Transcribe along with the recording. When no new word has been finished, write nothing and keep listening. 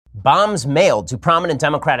Bombs mailed to prominent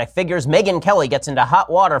Democratic figures. Megyn Kelly gets into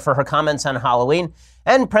hot water for her comments on Halloween.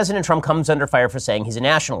 And President Trump comes under fire for saying he's a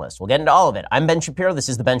nationalist. We'll get into all of it. I'm Ben Shapiro. This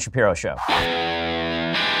is The Ben Shapiro Show.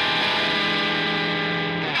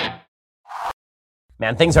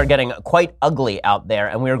 Man, things are getting quite ugly out there,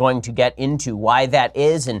 and we are going to get into why that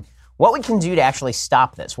is and what we can do to actually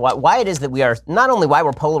stop this. Why it is that we are, not only why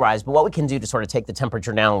we're polarized, but what we can do to sort of take the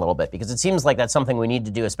temperature down a little bit, because it seems like that's something we need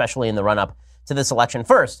to do, especially in the run-up to this election.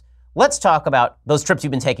 First, let's talk about those trips you've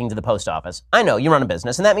been taking to the post office. I know you run a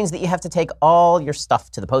business, and that means that you have to take all your stuff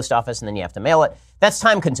to the post office, and then you have to mail it. That's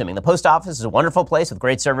time-consuming. The post office is a wonderful place with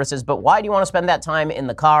great services, but why do you want to spend that time in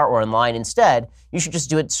the car or in line? Instead, you should just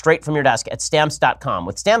do it straight from your desk at Stamps.com.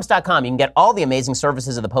 With Stamps.com, you can get all the amazing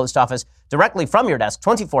services of the post office directly from your desk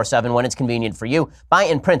 24/7 when it's convenient for you. Buy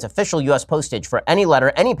and print official U.S. postage for any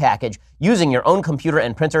letter, any package, using your own computer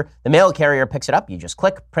and printer. The mail carrier picks it up. You just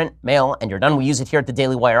click, print, mail, and you're done. We use it here at the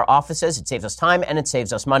Daily Wire offices. It saves us time and it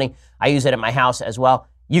saves us money. I use it at my house as well.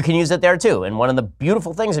 You can use it there too. And one of the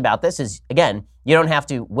beautiful things about this is, again, you don't have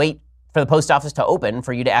to wait for the post office to open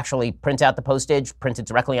for you to actually print out the postage, print it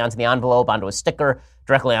directly onto the envelope, onto a sticker,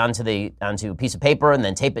 directly onto a piece of paper, and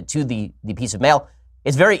then tape it to the piece of mail.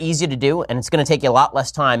 It's very easy to do, and it's going to take you a lot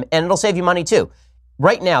less time, and it'll save you money too.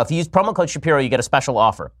 Right now, if you use promo code Shapiro, you get a special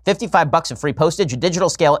offer. $55 of free postage, a digital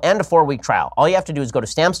scale, and a 4-week trial. All you have to do is go to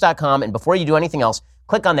Stamps.com, and before you do anything else,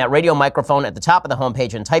 click on that radio microphone at the top of the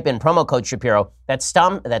homepage and type in promo code Shapiro. That's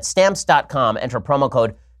Stamps.com. Enter promo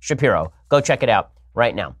code Shapiro. Go check it out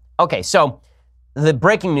right now. Okay, so the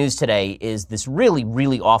breaking news today is this really,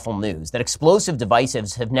 really awful news that explosive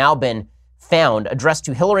devices have now been found addressed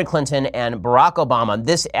to Hillary Clinton and Barack Obama.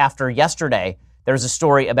 This after yesterday, there's a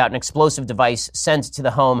story about an explosive device sent to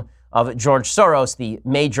the home of George Soros, the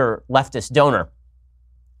major leftist donor.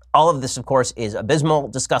 All of this, of course, is abysmal,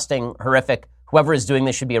 disgusting, horrific. Whoever is doing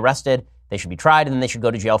this should be arrested. They should be tried, and then they should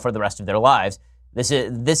go to jail for the rest of their lives. This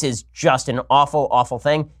is just an awful, awful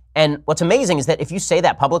thing. And what's amazing is that if you say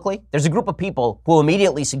that publicly, there's a group of people who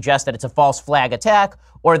immediately suggest that it's a false flag attack,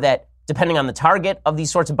 or that, depending on the target of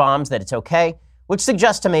these sorts of bombs, that it's okay, which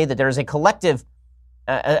suggests to me that there is a collective,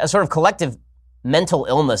 a sort of collective mental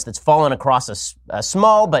illness that's fallen across a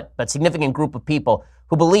small but significant group of people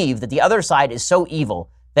who believe that the other side is so evil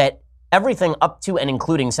that everything up to and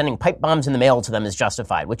including sending pipe bombs in the mail to them is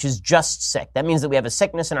justified, which is just sick. That means that we have a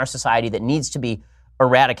sickness in our society that needs to be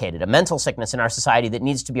eradicated, a mental sickness in our society that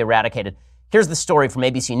needs to be eradicated. Here's the story from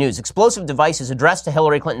ABC News. Explosive devices addressed to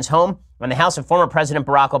Hillary Clinton's home and the house of former President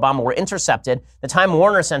Barack Obama were intercepted. The Time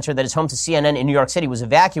Warner Center that is home to CNN in New York City was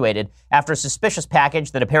evacuated after a suspicious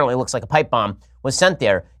package that apparently looks like a pipe bomb was sent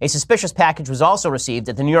there. A suspicious package was also received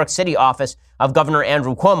at the New York City office of Governor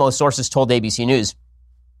Andrew Cuomo, sources told ABC News,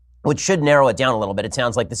 which should narrow it down a little bit. It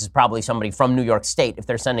sounds like this is probably somebody from New York State if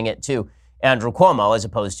they're sending it to Andrew Cuomo, as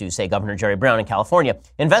opposed to, say, Governor Jerry Brown in California.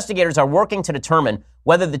 Investigators are working to determine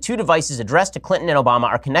whether the two devices addressed to Clinton and Obama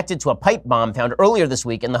are connected to a pipe bomb found earlier this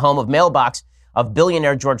week in the home of mailbox of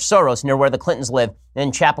billionaire George Soros near where the Clintons live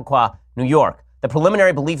in Chappaqua, New York. The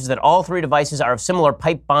preliminary belief is that all three devices are of similar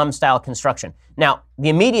pipe bomb-style construction. Now, the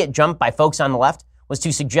immediate jump by folks on the left was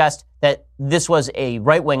to suggest that this was a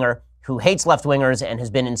right-winger who hates left-wingers and has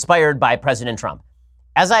been inspired by President Trump.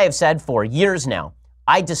 As I have said for years now,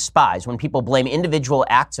 I despise when people blame individual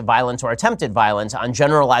acts of violence or attempted violence on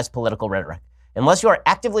generalized political rhetoric. Unless you are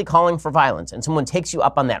actively calling for violence and someone takes you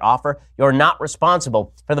up on that offer, you're not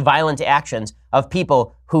responsible for the violent actions of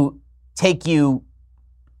people who take you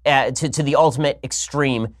to the ultimate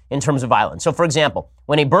extreme in terms of violence. So, for example,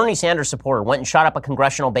 when a Bernie Sanders supporter went and shot up a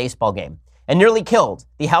congressional baseball game and nearly killed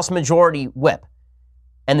the House Majority Whip,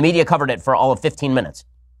 and the media covered it for all of 15 minutes,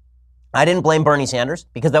 I didn't blame Bernie Sanders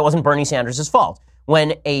because that wasn't Bernie Sanders' fault.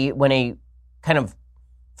 When a kind of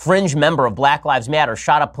fringe member of Black Lives Matter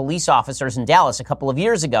shot up police officers in Dallas a couple of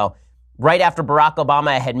years ago, right after Barack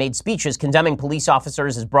Obama had made speeches condemning police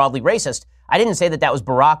officers as broadly racist, I didn't say that was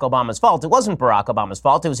Barack Obama's fault. It wasn't Barack Obama's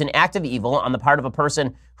fault. It was an act of evil on the part of a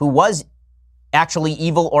person who was actually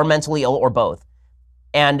evil or mentally ill or both.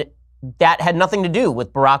 And that had nothing to do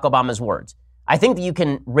with Barack Obama's words. I think that you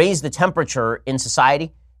can raise the temperature in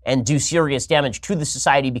society and do serious damage to the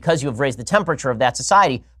society because you have raised the temperature of that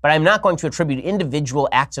society, but I'm not going to attribute individual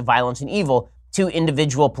acts of violence and evil to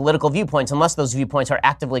individual political viewpoints unless those viewpoints are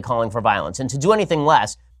actively calling for violence. And to do anything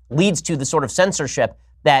less leads to the sort of censorship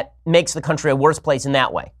that makes the country a worse place in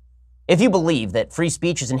that way. If you believe that free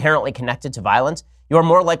speech is inherently connected to violence, you are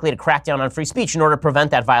more likely to crack down on free speech in order to prevent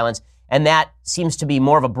that violence, and that seems to be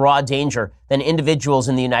more of a broad danger than individuals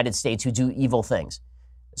in the United States who do evil things.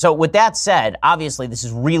 So with that said, obviously this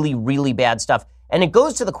is really, really bad stuff. And it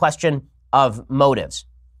goes to the question of motives.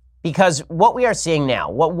 Because what we are seeing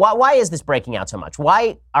now, why is this breaking out so much?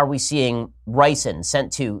 Why are we seeing ricin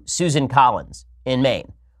sent to Susan Collins in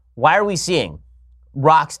Maine? Why are we seeing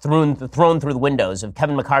rocks thrown through the windows of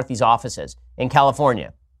Kevin McCarthy's offices in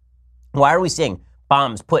California? Why are we seeing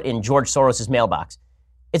bombs put in George Soros' mailbox?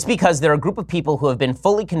 It's because there are a group of people who have been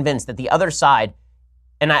fully convinced that the other side,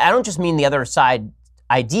 and I don't just mean the other side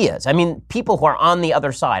ideas, I mean people who are on the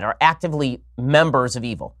other side are actively members of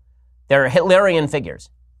evil. They're Hitlerian figures.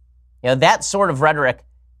 That sort of rhetoric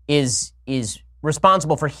is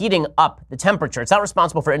responsible for heating up the temperature. It's not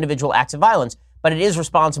responsible for individual acts of violence, but it is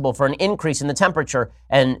responsible for an increase in the temperature.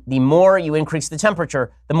 And the more you increase the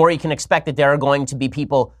temperature, the more you can expect that there are going to be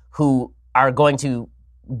people who are going to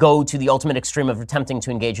go to the ultimate extreme of attempting to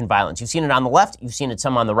engage in violence. You've seen it on the left, you've seen it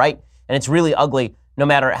some on the right, and it's really ugly no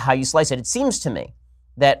matter how you slice it. It seems to me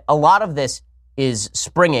that a lot of this is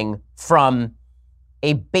springing from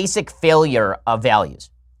a basic failure of values.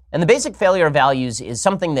 And the basic failure of values is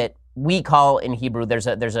something that we call in Hebrew, there's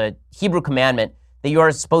a Hebrew commandment that you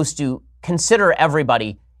are supposed to consider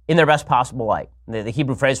everybody in their best possible light. The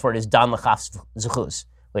Hebrew phrase for it is dan l'chaf zechus,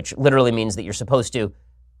 which literally means that you're supposed to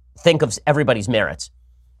think of everybody's merits.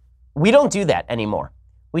 We don't do that anymore.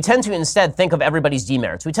 We tend to instead think of everybody's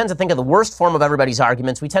demerits. We tend to think of the worst form of everybody's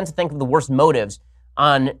arguments. We tend to think of the worst motives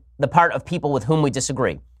on the part of people with whom we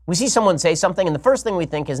disagree. We see someone say something, and the first thing we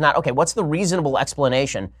think is not, okay, what's the reasonable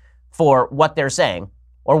explanation for what they're saying,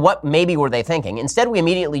 or what maybe were they thinking? Instead, we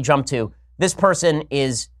immediately jump to, this person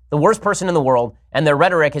is the worst person in the world, and their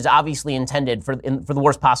rhetoric is obviously intended for the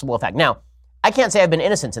worst possible effect. Now, I can't say I've been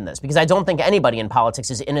innocent in this, because I don't think anybody in politics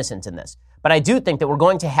is innocent in this. But I do think that we're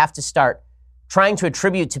going to have to start trying to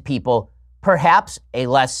attribute to people perhaps a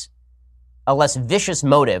less vicious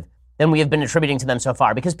motive than we have been attributing to them so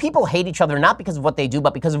far. Because people hate each other not because of what they do,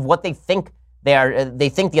 but because of what they think they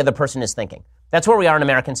think the other person is thinking. That's where we are in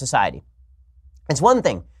American society. It's one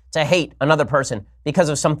thing to hate another person because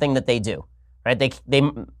of something that they do, right?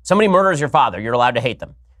 Somebody murders your father, you're allowed to hate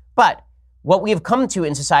them. But what we have come to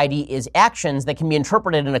in society is actions that can be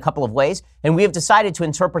interpreted in a couple of ways, and we have decided to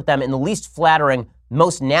interpret them in the least flattering,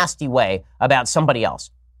 most nasty way about somebody else.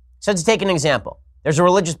 So to take an example, there's a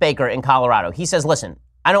religious baker in Colorado. He says, listen,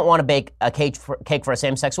 I don't want to bake a cake for a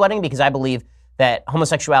same-sex wedding because I believe that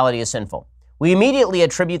homosexuality is sinful. We immediately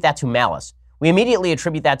attribute that to malice. We immediately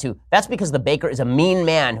attribute that to, that's because the baker is a mean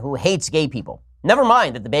man who hates gay people. Never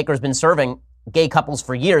mind that the baker has been serving gay couples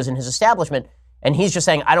for years in his establishment, and he's just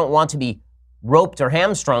saying, I don't want to be roped or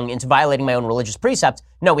hamstrung into violating my own religious precepts.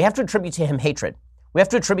 No, we have to attribute to him hatred. We have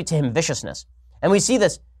to attribute to him viciousness. And we see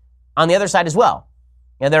this on the other side as well.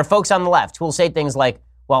 There are folks on the left who will say things like,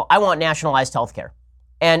 well, I want nationalized health care.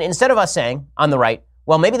 And instead of us saying on the right,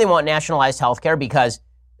 well, maybe they want nationalized health care because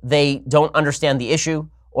they don't understand the issue,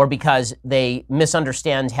 or because they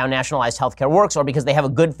misunderstand how nationalized health care works, or because they have a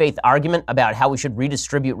good faith argument about how we should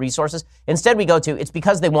redistribute resources. Instead, we go to, it's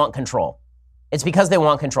because they want control. It's because they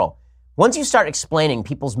want control. Once you start explaining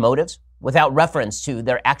people's motives without reference to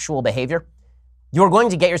their actual behavior, you're going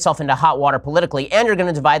to get yourself into hot water politically, and you're going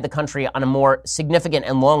to divide the country on a more significant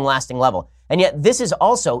and long-lasting level. And yet, this is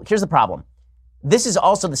also, here's the problem. This is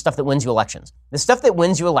also the stuff that wins you elections. The stuff that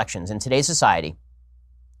wins you elections in today's society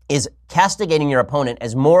is castigating your opponent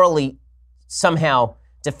as morally somehow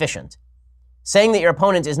deficient. Saying that your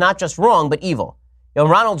opponent is not just wrong, but evil.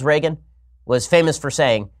 Ronald Reagan was famous for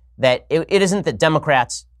saying that it isn't that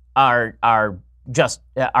Democrats are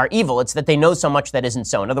evil, it's that they know so much that isn't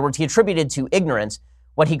so. In other words, he attributed to ignorance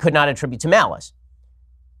what he could not attribute to malice.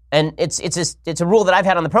 And it's a rule that I've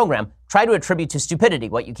had on the program. Try to attribute to stupidity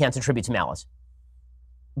what you can't attribute to malice.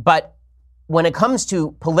 But when it comes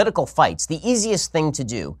to political fights, the easiest thing to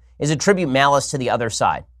do is attribute malice to the other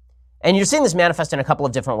side. And you're seeing this manifest in a couple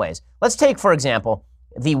of different ways. Let's take, for example,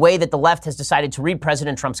 the way that the left has decided to read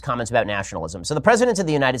President Trump's comments about nationalism. So the President of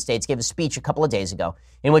the United States gave a speech a couple of days ago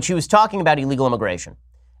in which he was talking about illegal immigration.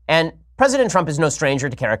 And President Trump is no stranger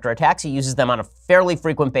to character attacks. He uses them on a fairly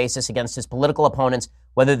frequent basis against his political opponents,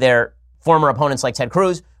 whether they're former opponents like Ted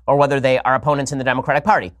Cruz or whether they are opponents in the Democratic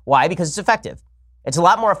Party. Why? Because it's effective. It's a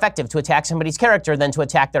lot more effective to attack somebody's character than to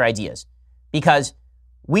attack their ideas. Because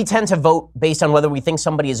we tend to vote based on whether we think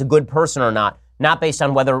somebody is a good person or not based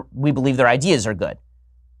on whether we believe their ideas are good.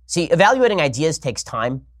 See, evaluating ideas takes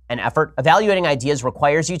time and effort. Evaluating ideas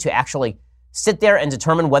requires you to actually sit there and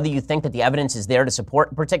determine whether you think that the evidence is there to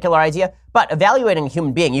support a particular idea. But evaluating a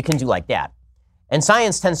human being, you can do like that. And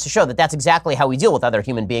science tends to show that that's exactly how we deal with other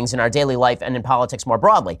human beings in our daily life and in politics more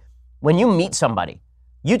broadly. When you meet somebody,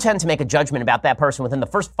 you tend to make a judgment about that person within the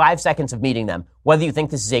first 5 seconds of meeting them, whether you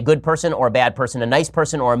think this is a good person or a bad person, a nice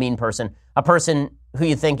person or a mean person, a person who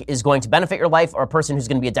you think is going to benefit your life or a person who's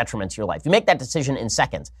going to be a detriment to your life. You make that decision in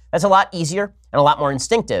seconds. That's a lot easier and a lot more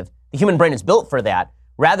instinctive. The human brain is built for that,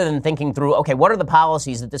 rather than thinking through, okay, what are the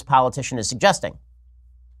policies that this politician is suggesting?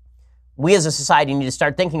 We as a society need to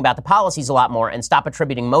start thinking about the policies a lot more and stop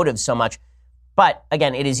attributing motives so much. But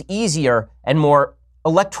again, it is easier and more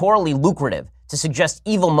electorally lucrative to suggest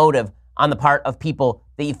evil motive on the part of people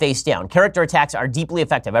that you face down. Character attacks are deeply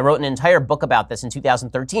effective. I wrote an entire book about this in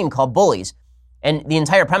 2013 called Bullies. And the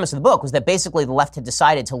entire premise of the book was that basically the left had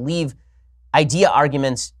decided to leave idea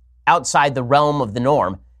arguments outside the realm of the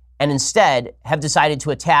norm and instead have decided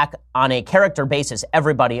to attack on a character basis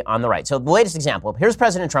everybody on the right. So the latest example, here's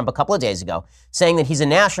President Trump a couple of days ago saying that he's a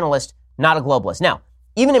nationalist, not a globalist. Now,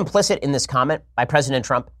 even implicit in this comment by President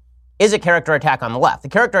Trump is a character attack on the left. The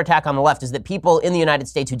character attack on the left is that people in the United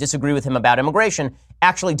States who disagree with him about immigration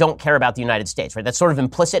actually don't care about the United States, right? That's sort of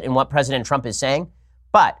implicit in what President Trump is saying.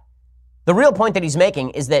 But the real point that he's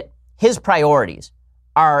making is that his priorities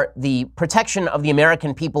are the protection of the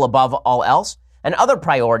American people above all else, and other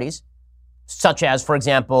priorities, such as, for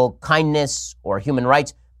example, kindness or human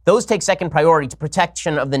rights, those take second priority to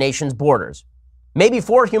protection of the nation's borders. Maybe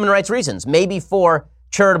for human rights reasons, maybe for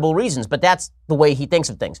charitable reasons, but that's the way he thinks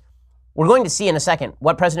of things. We're going to see in a second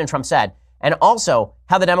what President Trump said and also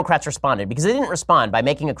how the Democrats responded, because they didn't respond by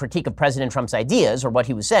making a critique of President Trump's ideas or what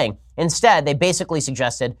he was saying. Instead, they basically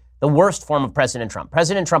suggested the worst form of President Trump.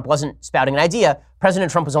 President Trump wasn't spouting an idea.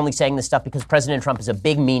 President Trump was only saying this stuff because President Trump is a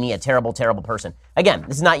big meanie, a terrible, terrible person. Again,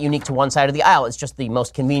 this is not unique to one side of the aisle. It's just the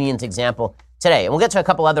most convenient example today. And we'll get to a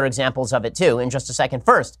couple other examples of it too in just a second.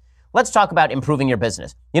 First, let's talk about improving your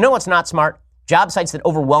business. You know what's not smart? Job sites that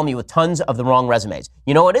overwhelm you with tons of the wrong resumes.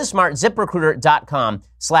 You know what is smart?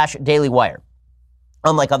 ZipRecruiter.com/dailywire.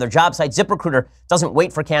 Unlike other job sites, ZipRecruiter doesn't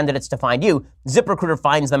wait for candidates to find you. ZipRecruiter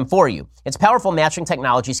finds them for you. Its powerful matching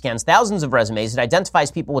technology scans thousands of resumes. It identifies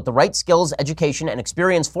people with the right skills, education, and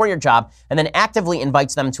experience for your job, and then actively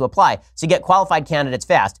invites them to apply. So you get qualified candidates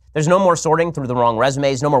fast. There's no more sorting through the wrong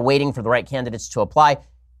resumes, no more waiting for the right candidates to apply.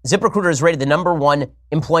 ZipRecruiter is rated the #1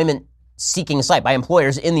 employment seeking site by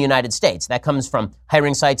employers in the United States. That comes from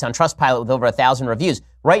hiring sites on Trustpilot with over 1,000 reviews.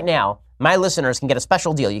 Right now, my listeners can get a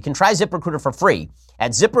special deal. You can try ZipRecruiter for free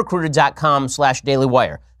at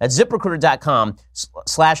ZipRecruiter.com/dailywire. That's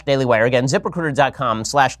ZipRecruiter.com/dailywire. Again,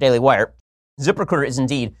 ZipRecruiter.com/dailywire. ZipRecruiter is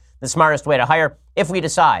indeed the smartest way to hire if we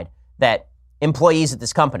decide that employees at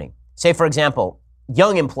this company, say for example,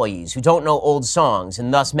 young employees who don't know old songs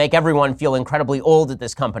and thus make everyone feel incredibly old at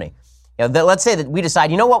this company. Let's say that we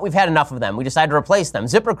decide, you know what, we've had enough of them. We decide to replace them.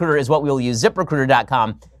 ZipRecruiter is what we'll use.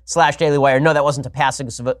 ZipRecruiter.com/dailywire. No, that wasn't a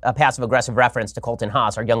passive-aggressive reference to Colton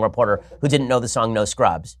Haas, our young reporter who didn't know the song No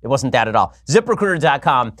Scrubs. It wasn't that at all.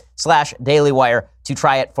 ZipRecruiter.com/dailywire to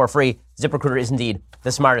try it for free. ZipRecruiter is indeed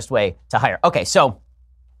the smartest way to hire. Okay, so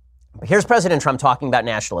here's President Trump talking about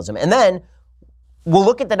nationalism. And then we'll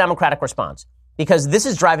look at the Democratic response, because this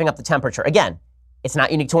is driving up the temperature. Again, it's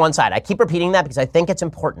not unique to one side. I keep repeating that because I think it's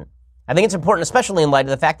important. I think it's important, especially in light of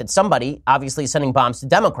the fact that somebody obviously is sending bombs to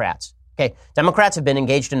Democrats. Okay, Democrats have been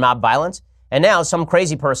engaged in mob violence, and now some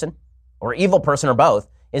crazy person, or evil person, or both,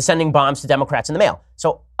 is sending bombs to Democrats in the mail.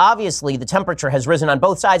 So obviously the temperature has risen on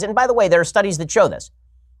both sides. And by the way, there are studies that show this.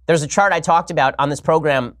 There's a chart I talked about on this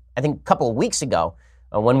program, I think a couple of weeks ago,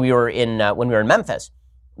 when we were in Memphis,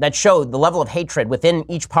 that showed the level of hatred within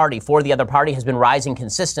each party for the other party has been rising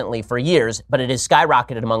consistently for years, but it has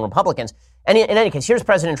skyrocketed among Republicans. And in any case, here's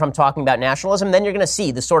President Trump talking about nationalism. Then you're going to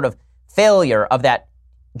see the sort of failure of that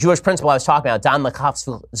Jewish principle I was talking about, Dan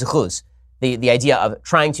Lekaf Zechus, the idea of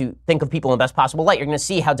trying to think of people in the best possible light. You're going to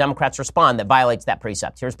see how Democrats respond that violates that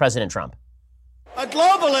precept. Here's President Trump. A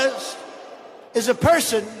globalist is a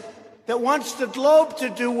person that wants the globe to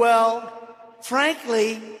do well,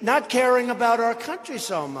 frankly, not caring about our country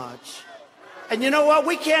so much. And you know what?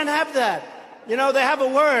 We can't have that. You know, they have a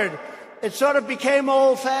word. It sort of became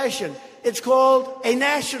old-fashioned. It's called a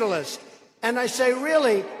nationalist. And I say,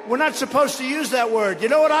 really, we're not supposed to use that word. You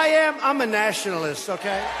know what I am? I'm a nationalist,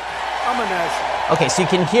 okay? I'm a nationalist. Okay, so you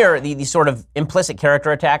can hear the sort of implicit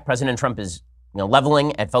character attack President Trump is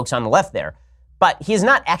leveling at folks on the left there. But he is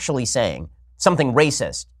not actually saying something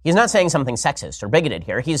racist. He's not saying something sexist or bigoted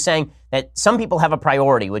here. He's saying that some people have a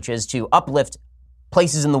priority, which is to uplift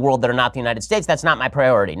places in the world that are not the United States. That's not my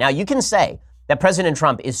priority. Now, you can say that President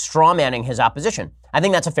Trump is strawmanning his opposition. I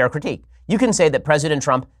think that's a fair critique. You can say that President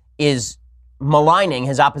Trump is maligning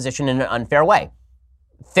his opposition in an unfair way.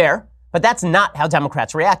 Fair, but that's not how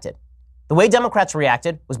Democrats reacted. The way Democrats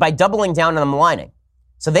reacted was by doubling down on the maligning.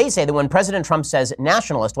 So they say that when President Trump says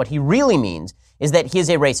nationalist, what he really means is that he is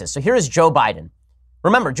a racist. So here is Joe Biden.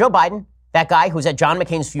 Remember, Joe Biden, that guy who's at John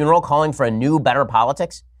McCain's funeral calling for a new, better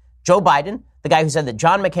politics? Joe Biden, the guy who said that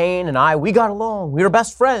John McCain and I, we got along, we were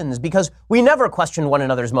best friends because we never questioned one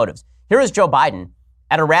another's motives. Here is Joe Biden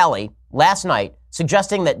at a rally last night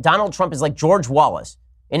suggesting that Donald Trump is like George Wallace,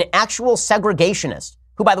 an actual segregationist,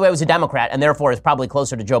 who, by the way, was a Democrat and therefore is probably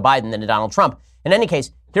closer to Joe Biden than to Donald Trump. In any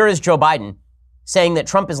case, here is Joe Biden saying that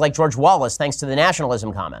Trump is like George Wallace thanks to the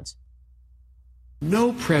nationalism comments.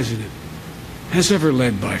 No president has ever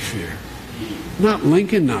led by fear. Not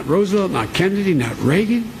Lincoln, not Roosevelt, not Kennedy, not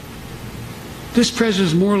Reagan. This president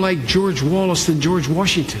is more like George Wallace than George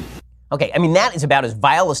Washington. Okay, I mean, that is about as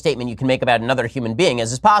vile a statement you can make about another human being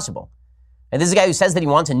as is possible. And this is a guy who says that he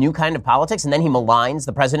wants a new kind of politics, and then he maligns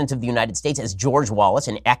the president of the United States as George Wallace,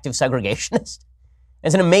 an active segregationist.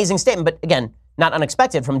 It's an amazing statement, but again, not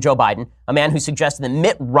unexpected from Joe Biden, a man who suggested that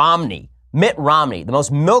Mitt Romney, the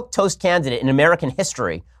most milquetoast candidate in American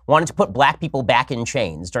history, wanted to put black people back in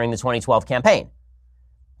chains during the 2012 campaign.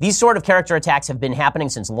 These sort of character attacks have been happening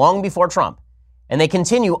since long before Trump, and they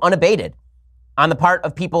continue unabated on the part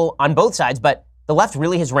of people on both sides, but the left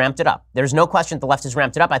really has ramped it up. There's no question that the left has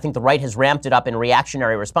ramped it up. I think the right has ramped it up in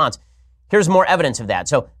reactionary response. Here's more evidence of that.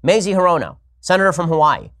 So Mazie Hirono, senator from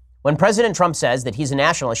Hawaii, when President Trump says that he's a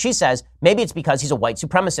nationalist, she says maybe it's because he's a white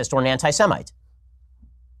supremacist or an anti-Semite.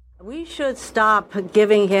 We should stop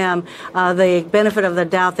giving him the benefit of the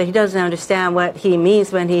doubt that he doesn't understand what he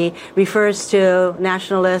means when he refers to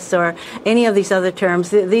nationalists or any of these other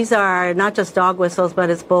terms. These are not just dog whistles,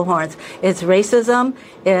 but it's bullhorns. It's racism.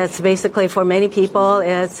 It's basically, for many people,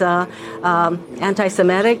 it's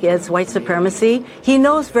anti-Semitic. It's white supremacy. He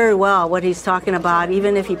knows very well what he's talking about,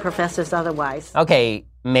 even if he professes otherwise. Okay,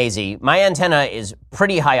 Mazie, my antenna is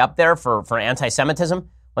pretty high up there for anti-Semitism.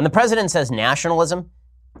 When the president says nationalism,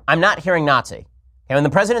 I'm not hearing Nazi. Okay, when the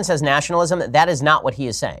president says nationalism, that is not what he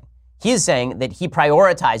is saying. He is saying that he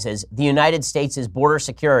prioritizes the United States' border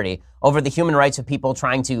security over the human rights of people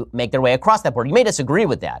trying to make their way across that border. You may disagree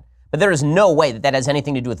with that, but there is no way that that has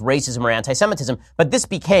anything to do with racism or anti-Semitism. But this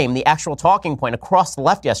became the actual talking point across the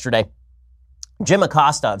left yesterday. Jim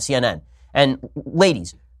Acosta of CNN. And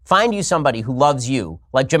ladies, find you somebody who loves you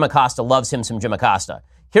like Jim Acosta loves him some Jim Acosta.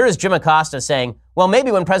 Here is Jim Acosta saying, well, maybe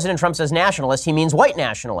when President Trump says nationalist, he means white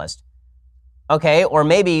nationalist. Okay, or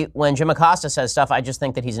maybe when Jim Acosta says stuff, I just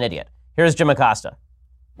think that he's an idiot. Here's Jim Acosta.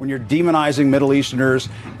 When you're demonizing Middle Easterners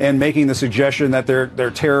and making the suggestion that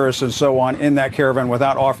they're terrorists and so on in that caravan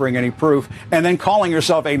without offering any proof, and then calling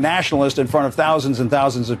yourself a nationalist in front of thousands and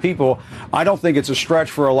thousands of people, I don't think it's a stretch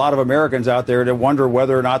for a lot of Americans out there to wonder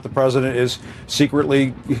whether or not the president is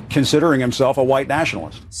secretly considering himself a white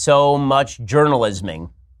nationalist. So much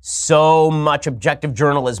objective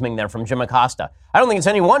journalisming there from Jim Acosta. I don't think it's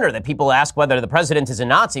any wonder that people ask whether the president is a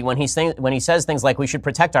Nazi when he says things like we should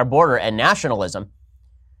protect our border and nationalism.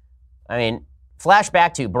 I mean, flash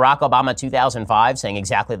back to Barack Obama 2005 saying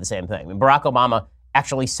exactly the same thing. I mean, Barack Obama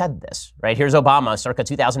actually said this, right? Here's Obama circa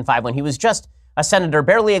 2005 when he was just a senator,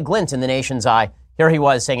 barely a glint in the nation's eye. Here he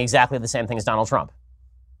was saying exactly the same thing as Donald Trump.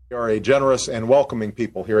 We are a generous and welcoming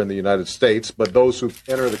people here in the United States, but those who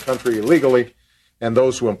enter the country illegally and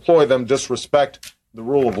those who employ them disrespect the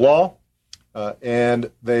rule of law,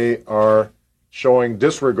 and they are showing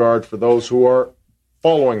disregard for those who are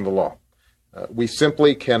following the law. We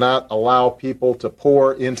simply cannot allow people to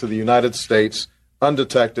pour into the United States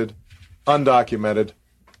undetected, undocumented,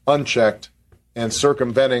 unchecked, and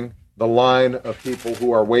circumventing the line of people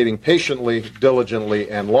who are waiting patiently,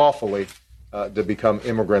 diligently, and lawfully to become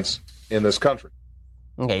immigrants in this country.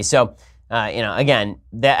 Okay, so, again,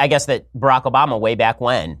 I guess that Barack Obama way back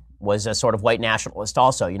when was a sort of white nationalist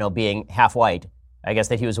also, being half white. I guess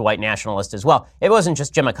that he was a white nationalist as well. It wasn't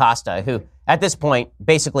just Jim Acosta, who, at this point,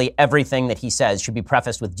 basically everything that he says should be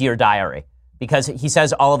prefaced with Dear Diary, because he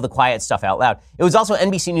says all of the quiet stuff out loud. It was also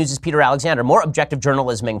NBC News' Peter Alexander, more objective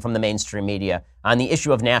journalisming from the mainstream media on the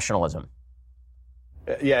issue of nationalism.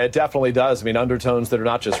 Yeah, it definitely does. I mean, undertones that are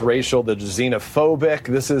not just racial, that are xenophobic.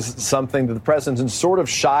 This is something that the president sort of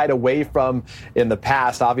shied away from in the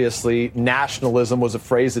past. Obviously, nationalism was a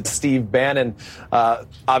phrase that Steve Bannon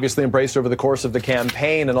obviously embraced over the course of the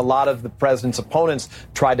campaign, and a lot of the president's opponents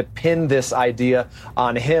tried to pin this idea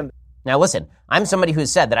on him. Now, listen, I'm somebody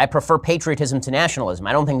who's said that I prefer patriotism to nationalism.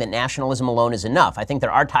 I don't think that nationalism alone is enough. I think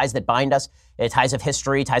there are ties that bind us, ties of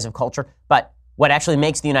history, ties of culture, but What actually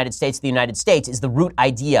makes the United States is the root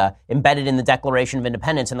idea embedded in the Declaration of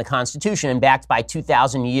Independence and the Constitution and backed by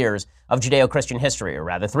 2,000 years of Judeo-Christian history, or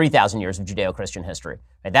rather 3,000 years of Judeo-Christian history.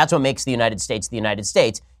 Right? That's what makes the United States,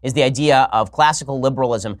 is the idea of classical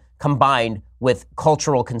liberalism combined with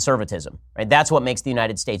cultural conservatism. Right? That's what makes the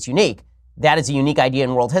United States unique. That is a unique idea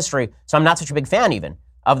in world history, so I'm not such a big fan even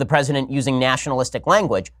of the president using nationalistic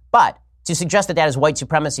language, but to suggest that is white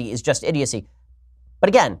supremacy is just idiocy. But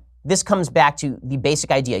again, this comes back to the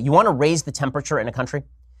basic idea. You want to raise the temperature in a country?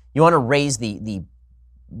 You want to raise the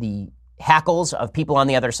hackles of people on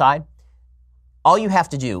the other side? All you have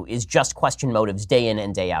to do is just question motives day in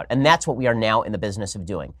and day out. And that's what we are now in the business of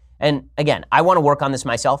doing. And again, I want to work on this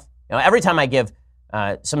myself. Every time I give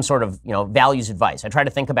some sort of values advice, I try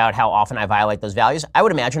to think about how often I violate those values. I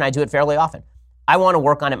would imagine I do it fairly often. I want to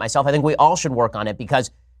work on it myself. I think we all should work on it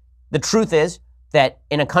because the truth is that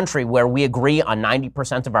in a country where we agree on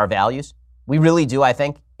 90% of our values, we really do, I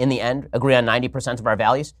think, in the end, agree on 90% of our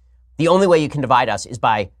values, the only way you can divide us is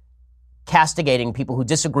by castigating people who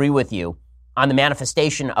disagree with you on the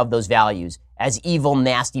manifestation of those values as evil,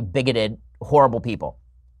 nasty, bigoted, horrible people.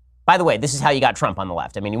 By the way, this is how you got Trump on the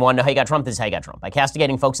left. I mean, you want to know how you got Trump? This is how you got Trump. By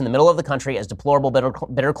castigating folks in the middle of the country as deplorable,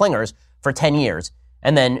 bitter clingers for 10 years.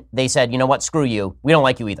 And then they said, you know what, screw you. We don't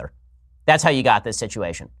like you either. That's how you got this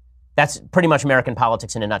situation. That's pretty much American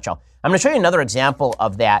politics in a nutshell. I'm going to show you another example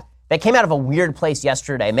of that came out of a weird place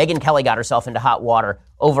yesterday. Megyn Kelly got herself into hot water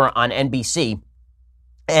over on NBC.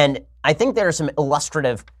 And I think there are some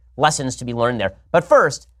illustrative lessons to be learned there. But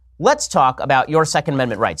first, let's talk about your Second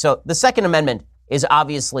Amendment rights. So the Second Amendment is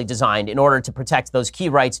obviously designed in order to protect those key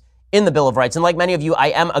rights in the Bill of Rights. And like many of you, I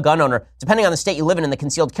am a gun owner. Depending on the state you live in and the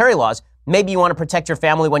concealed carry laws, maybe you want to protect your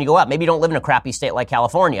family when you go out. Maybe you don't live in a crappy state like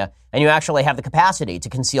California and you actually have the capacity to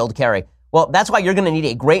concealed carry. Well, that's why you're going to need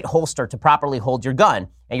a great holster to properly hold your gun.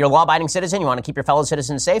 And you're a law-abiding citizen, you want to keep your fellow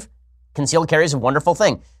citizens safe? Concealed carry is a wonderful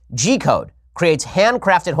thing. G-Code creates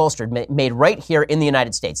handcrafted holsters made right here in the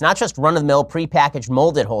United States. Not just run-of-the-mill, prepackaged,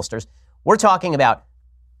 molded holsters. We're talking about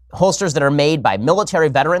holsters that are made by military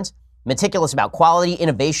veterans, meticulous about quality,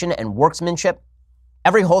 innovation, and workmanship.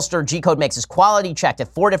 Every holster G-Code makes is quality checked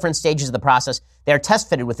at 4 different stages of the process. They are test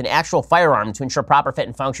fitted with an actual firearm to ensure proper fit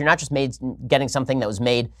and function. You're not just getting something that was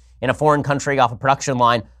made in a foreign country off a production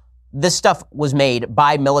line. This stuff was made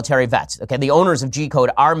by military vets. Okay, the owners of G-Code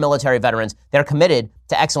are military veterans. They're committed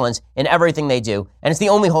to excellence in everything they do, and it's the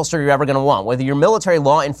only holster you're ever going to want. Whether you're military,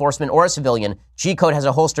 law enforcement, or a civilian, G-Code has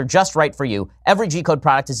a holster just right for you. Every G-Code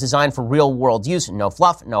product is designed for real-world use. No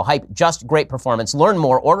fluff, no hype, just great performance. Learn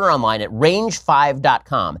more. Order online at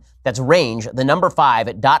range5.com. That's range, the number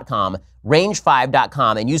 5.com,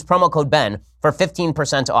 range5.com, and use promo code BEN for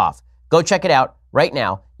 15% off. Go check it out right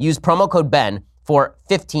now. Use promo code BEN for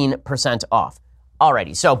 15% off.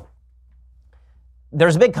 Alrighty, so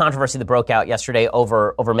there's a big controversy that broke out yesterday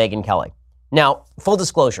over Megyn Kelly. Now, full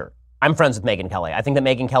disclosure, I'm friends with Megyn Kelly. I think that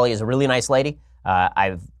Megyn Kelly is a really nice lady.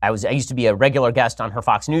 I used to be a regular guest on her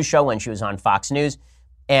Fox News show when she was on Fox News,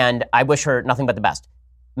 and I wish her nothing but the best.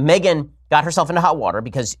 Megyn got herself into hot water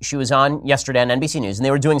because she was on yesterday on NBC News, and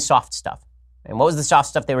they were doing soft stuff. And what was the soft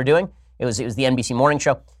stuff they were doing? It was the NBC morning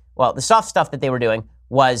show. Well, the soft stuff that they were doing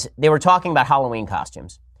was they were talking about Halloween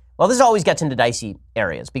costumes. Well, this always gets into dicey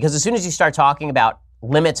areas because as soon as you start talking about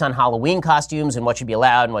limits on Halloween costumes and what should be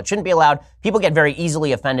allowed and what shouldn't be allowed, people get very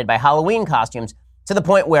easily offended by Halloween costumes to the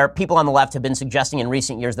point where people on the left have been suggesting in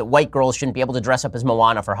recent years that white girls shouldn't be able to dress up as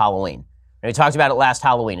Moana for Halloween. And we talked about it last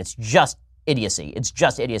Halloween. It's just idiocy. It's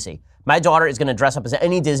just idiocy. My daughter is going to dress up as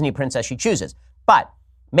any Disney princess she chooses. But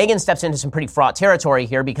Megyn steps into some pretty fraught territory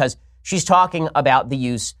here because she's talking about the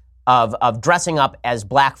use of dressing up as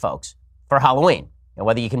black folks for Halloween, and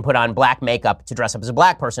whether you can put on black makeup to dress up as a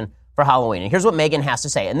black person for Halloween. And here's what Megyn has to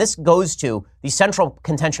say. And this goes to the central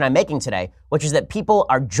contention I'm making today, which is that people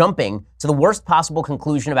are jumping to the worst possible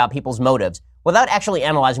conclusion about people's motives without actually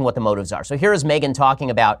analyzing what the motives are. So here is Megyn talking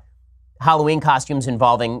about Halloween costumes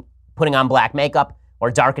involving putting on black makeup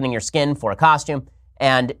or darkening your skin for a costume,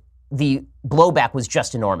 and the blowback was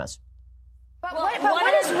just enormous. But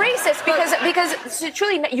what is racist? Because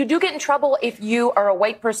truly, you do get in trouble if you are a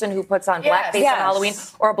white person who puts on blackface for Halloween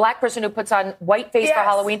or a black person who puts on whiteface for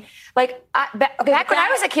Halloween. Like, back when I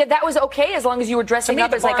was a kid, that was okay as long as you were dressing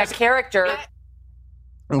up as like a character.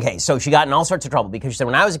 Okay, so she got in all sorts of trouble because she said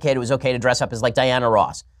when I was a kid, it was okay to dress up as like Diana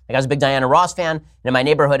Ross. Like I was a big Diana Ross fan, and in my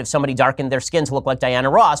neighborhood, if somebody darkened their skin to look like Diana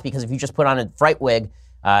Ross, because if you just put on a fright wig,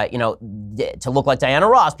 to look like Diana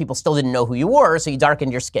Ross, people still didn't know who you were, so you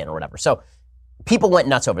darkened your skin or whatever. So people went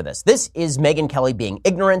nuts over this. This is Megyn Kelly being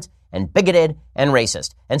ignorant and bigoted and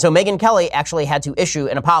racist. And so Megyn Kelly actually had to issue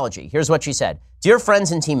an apology. Here's what she said. Dear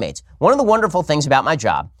friends and teammates, one of the wonderful things about my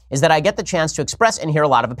job is that I get the chance to express and hear a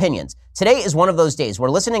lot of opinions. Today is one of those days where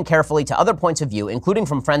listening carefully to other points of view, including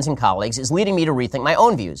from friends and colleagues, is leading me to rethink my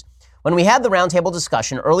own views. When we had the roundtable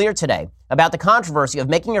discussion earlier today about the controversy of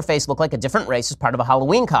making your face look like a different race as part of a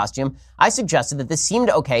Halloween costume, I suggested that this seemed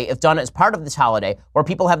okay if done as part of this holiday where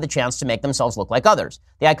people have the chance to make themselves look like others.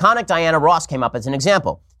 The iconic Diana Ross came up as an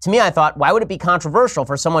example. To me, I thought, why would it be controversial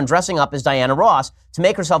for someone dressing up as Diana Ross to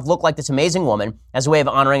make herself look like this amazing woman as a way of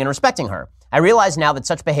honoring and respecting her? I realize now that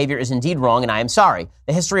such behavior is indeed wrong, and I am sorry.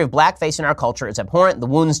 The history of blackface in our culture is abhorrent, the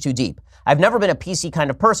wound's too deep. I've never been a PC kind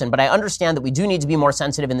of person, but I understand that we do need to be more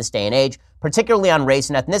sensitive in this day and age, particularly on race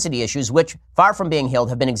and ethnicity issues, which, far from being healed,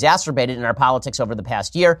 have been exacerbated in our politics over the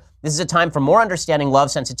past year. This is a time for more understanding,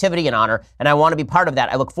 love, sensitivity, and honor, and I want to be part of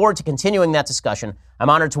that. I look forward to continuing that discussion. I'm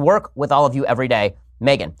honored to work with all of you every day.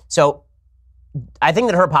 Megyn. So I think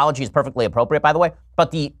that her apology is perfectly appropriate, by the way, but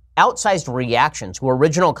the outsized reaction to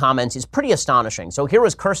original comments is pretty astonishing. So here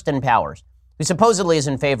was Kirsten Powers, who supposedly is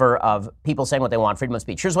in favor of people saying what they want, freedom of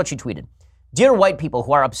speech. Here's what she tweeted. Dear white people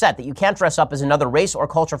who are upset that you can't dress up as another race or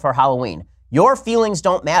culture for Halloween, your feelings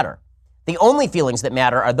don't matter. The only feelings that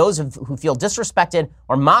matter are those who feel disrespected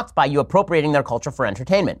or mocked by you appropriating their culture for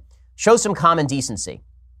entertainment. Show some common decency.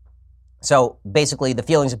 So basically, the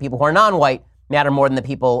feelings of people who are non-white matter more than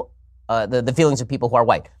the feelings of people who are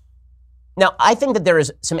white. Now, I think that there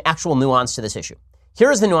is some actual nuance to this issue. Here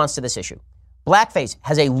is the nuance to this issue. Blackface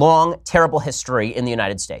has a long, terrible history in the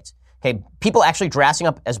United States. Okay, people actually dressing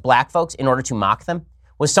up as black folks in order to mock them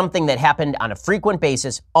was something that happened on a frequent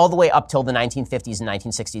basis all the way up till the 1950s and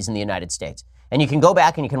 1960s in the United States. And you can go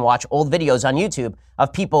back and you can watch old videos on YouTube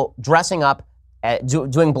of people dressing up,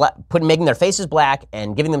 making their faces black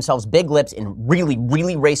and giving themselves big lips in really,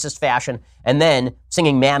 really racist fashion, and then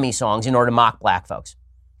singing mammy songs in order to mock black folks.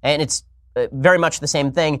 And it's very much the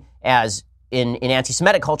same thing as in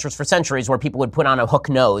anti-Semitic cultures for centuries, where people would put on a hook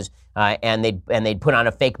nose and they'd put on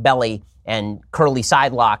a fake belly and curly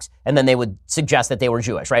side locks, and then they would suggest that they were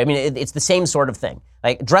Jewish, right? I mean, it's the same sort of thing.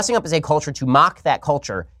 Like, dressing up as a culture to mock that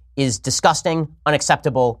culture is disgusting,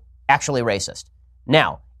 unacceptable, actually racist.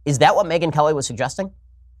 Now, is that what Megyn Kelly was suggesting?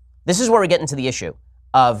 This is where we get into the issue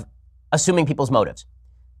of assuming people's motives.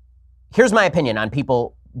 Here's my opinion on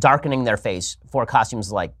people darkening their face for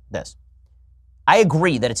costumes like this. I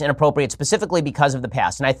agree that it's inappropriate specifically because of the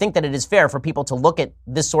past, and I think that it is fair for people to look at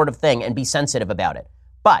this sort of thing and be sensitive about it.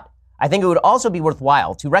 But I think it would also be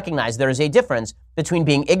worthwhile to recognize there is a difference between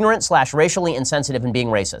being ignorant/racially insensitive and being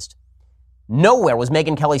racist. Nowhere was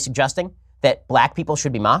Megyn Kelly suggesting that black people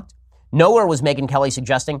should be mocked. Nowhere was Megyn Kelly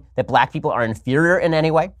suggesting that black people are inferior in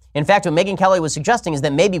any way. In fact, what Megyn Kelly was suggesting is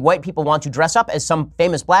that maybe white people want to dress up as some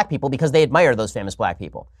famous black people because they admire those famous black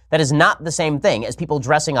people. That is not the same thing as people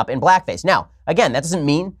dressing up in blackface. Now, again, that doesn't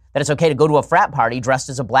mean that it's okay to go to a frat party dressed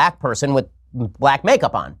as a black person with black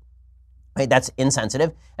makeup on. Right? That's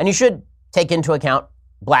insensitive. And you should take into account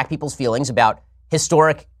black people's feelings about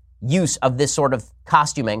historic use of this sort of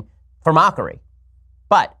costuming for mockery.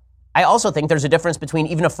 But I also think there's a difference between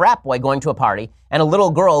even a frat boy going to a party and a little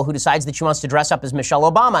girl who decides that she wants to dress up as Michelle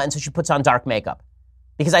Obama, and so she puts on dark makeup.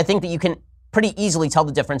 Because I think that you can pretty easily tell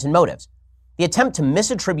the difference in motives. The attempt to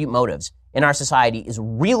misattribute motives in our society is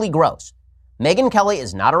really gross. Megyn Kelly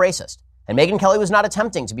is not a racist, and Megyn Kelly was not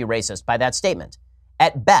attempting to be racist by that statement.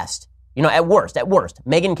 At best, at worst,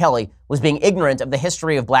 Megyn Kelly was being ignorant of the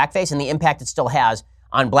history of blackface and the impact it still has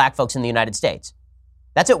on black folks in the United States.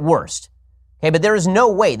 That's at worst. Okay, but there is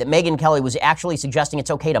no way that Megyn Kelly was actually suggesting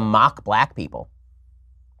it's okay to mock black people.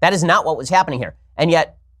 That is not what was happening here. And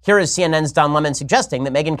yet, here is CNN's Don Lemon suggesting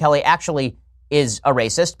that Megyn Kelly actually is a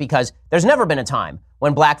racist because there's never been a time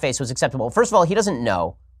when blackface was acceptable. First of all, he doesn't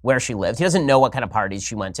know where she lived. He doesn't know what kind of parties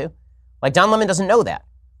she went to. Like, Don Lemon doesn't know that.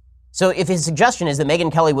 So if his suggestion is that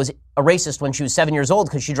Megyn Kelly was a racist when she was 7 years old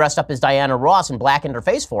because she dressed up as Diana Ross and blackened her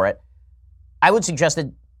face for it, I would suggest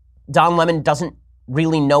that Don Lemon doesn't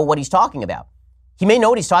really know what he's talking about. He may know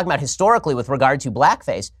what he's talking about historically with regard to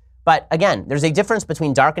blackface, but again, there's a difference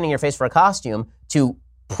between darkening your face for a costume to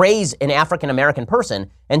praise an African-American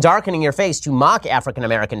person and darkening your face to mock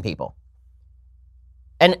African-American people.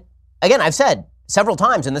 And again, I've said several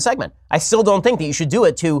times in the segment, I still don't think that you should do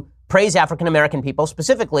it to praise African-American people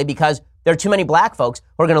specifically because there are too many black folks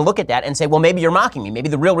who are going to look at that and say, well, maybe you're mocking me. Maybe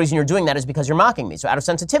the real reason you're doing that is because you're mocking me. So out of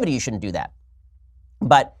sensitivity, you shouldn't do that.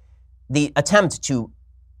 But the attempt to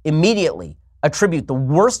immediately attribute the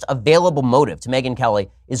worst available motive to Megyn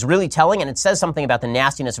Kelly is really telling, and it says something about the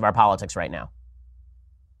nastiness of our politics right now.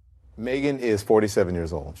 Megan is 47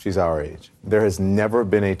 years old. She's our age. There has never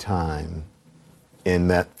been a time in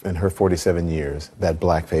her 47 years that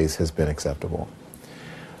blackface has been acceptable.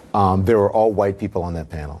 There were all white people on that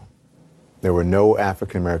panel. There were no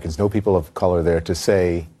African Americans, no people of color there to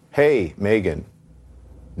say, hey, Megan,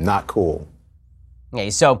 not cool. Okay,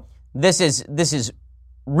 so this is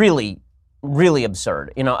really, really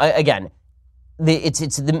absurd. You know, again,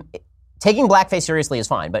 taking blackface seriously is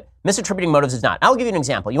fine, but misattributing motives is not. I'll give you an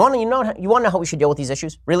example. You want to know how we should deal with these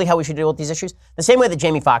issues? Really, how we should deal with these issues? The same way that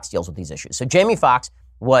Jamie Foxx deals with these issues. So Jamie Foxx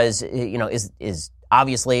is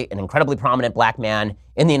obviously an incredibly prominent black man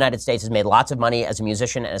in the United States, has made lots of money as a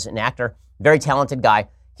musician, as an actor, very talented guy.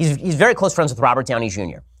 He's very close friends with Robert Downey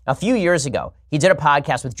Jr. A few years ago, he did a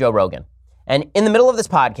podcast with Joe Rogan. And in the middle of this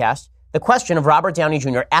podcast, the question of Robert Downey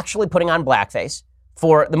Jr. actually putting on blackface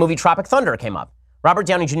for the movie Tropic Thunder came up. Robert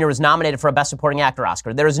Downey Jr. was nominated for a Best Supporting Actor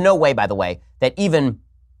Oscar. There is no way, by the way, that when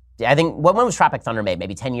was Tropic Thunder made?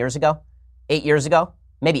 Maybe 10 years ago? 8 years ago?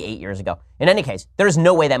 Maybe 8 years ago. In any case, there is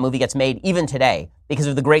no way that movie gets made even today because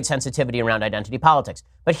of the great sensitivity around identity politics.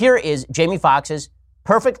 But here is Jamie Foxx's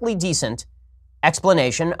perfectly decent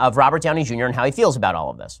explanation of Robert Downey Jr. and how he feels about all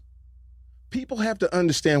of this. People have to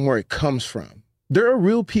understand where it comes from. There are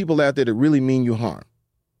real people out there that really mean you harm.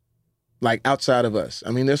 Like outside of us.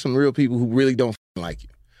 I mean, there's some real people who really don't like you.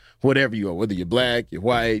 Whatever you are, whether you're black, you're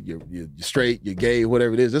white, you're straight, you're gay,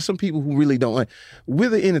 whatever it is. There's some people who really don't like. We're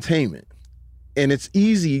the entertainment. And it's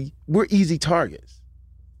easy. We're easy targets.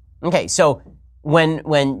 Okay, so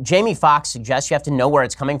when Jamie Foxx suggests you have to know where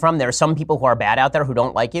it's coming from, there are some people who are bad out there who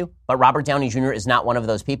don't like you, but Robert Downey Jr. is not one of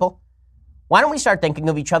those people. Why don't we start thinking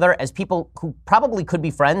of each other as people who probably could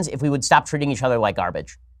be friends if we would stop treating each other like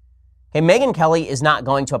garbage? Okay, Megyn Kelly is not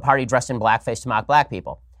going to a party dressed in blackface to mock black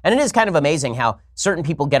people. And it is kind of amazing how certain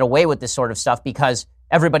people get away with this sort of stuff because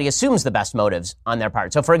everybody assumes the best motives on their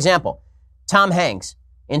part. So, for example, Tom Hanks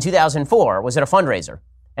in 2004 was at a fundraiser.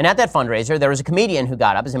 And at that fundraiser, there was a comedian who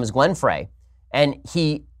got up. His name was Glenn Frey. And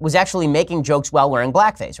he was actually making jokes while wearing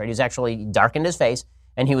blackface, right? He was actually darkened his face,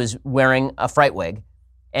 and he was wearing a fright wig.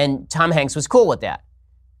 And Tom Hanks was cool with that.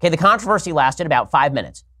 Okay, the controversy lasted about 5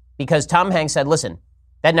 minutes because Tom Hanks said, listen,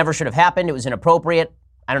 that never should have happened. It was inappropriate.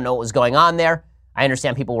 I don't know what was going on there. I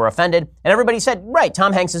understand people were offended. And everybody said, right,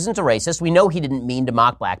 Tom Hanks isn't a racist. We know he didn't mean to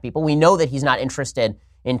mock black people. We know that he's not interested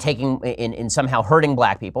in somehow hurting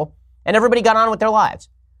black people. And everybody got on with their lives.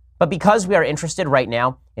 But because we are interested right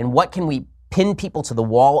now in what can we pin people to the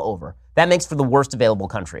wall over, that makes for the worst available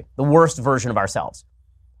country, the worst version of ourselves.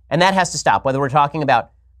 And that has to stop, whether we're talking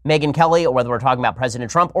about Megyn Kelly or whether we're talking about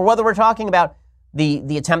President Trump or whether we're talking about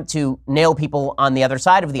the attempt to nail people on the other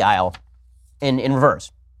side of the aisle in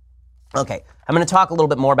reverse. Okay, I'm going to talk a little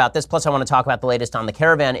bit more about this. Plus, I want to talk about the latest on the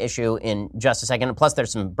caravan issue in just a second. Plus,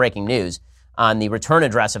 there's some breaking news on the return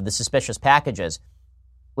address of the suspicious packages,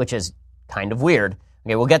 which is kind of weird.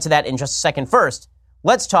 Okay, we'll get to that in just a second. First,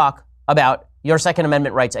 let's talk about your Second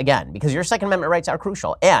Amendment rights again, because your Second Amendment rights are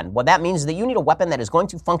crucial. And what that means is that you need a weapon that is going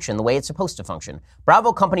to function the way it's supposed to function.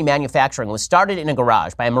 Bravo Company Manufacturing was started in a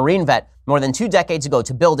garage by a Marine vet more than 2 decades ago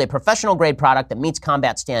to build a professional-grade product that meets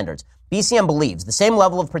combat standards. BCM believes the same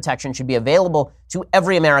level of protection should be available to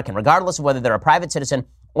every American, regardless of whether they're a private citizen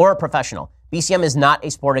or a professional. BCM is not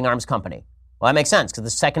a sporting arms company. Well, that makes sense, because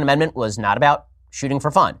the Second Amendment was not about shooting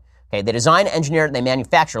for fun. Okay, they design, engineer, and they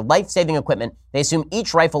manufacture life-saving equipment. They assume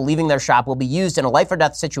each rifle leaving their shop will be used in a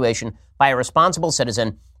life-or-death situation by a responsible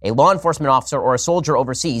citizen, a law enforcement officer, or a soldier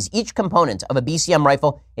overseas. Each component of a BCM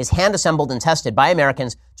rifle is hand-assembled and tested by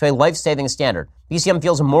Americans to a life-saving standard. BCM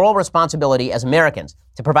feels a moral responsibility as Americans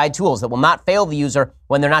to provide tools that will not fail the user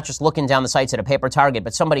when they're not just looking down the sights at a paper target,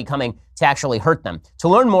 but somebody coming to actually hurt them. To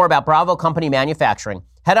learn more about Bravo Company Manufacturing,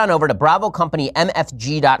 head on over to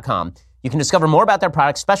BravoCompanyMFG.com. You can discover more about their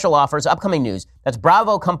products, special offers, upcoming news. That's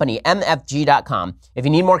BravoCompanyMFG.com. If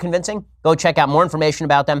you need more convincing, go check out more information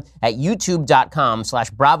about them at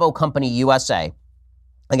YouTube.com/BravoCompanyUSA.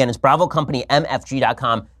 Again, it's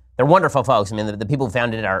BravoCompanyMFG.com. They're wonderful folks. I mean, the people who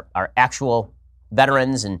founded it are actual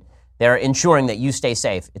veterans, and they're ensuring that you stay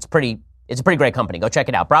safe. It's a pretty great company. Go check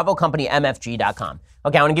it out. BravoCompanyMFG.com.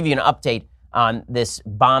 Okay, I want to give you an update on this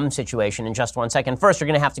bomb situation in just 1 second. First, you're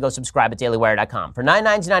going to have to go subscribe at dailywire.com. For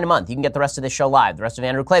 $9.99 a month, you can get the rest of this show live, the rest of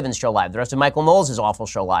Andrew Klavan's show live, the rest of Michael Knowles' awful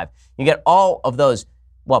show live. You get all of those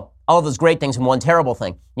great things and one terrible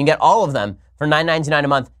thing. You can get all of them for $9.99 a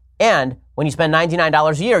month. And when you spend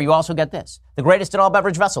 $99 a year, you also get this. The greatest in all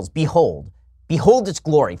beverage vessels. Behold its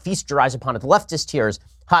glory. Feast your eyes upon it. The Leftist Tears,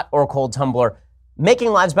 hot or cold tumbler,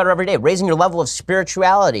 making lives better every day, raising your level of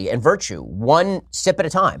spirituality and virtue, one sip at a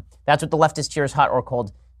time. That's what the Leftist Tears Hot or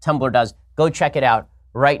Cold Tumbler does. Go check it out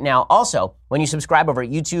right now. Also, when you subscribe over at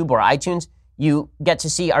YouTube or iTunes, you get to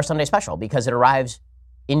see our Sunday special because it arrives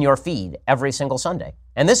in your feed every single Sunday.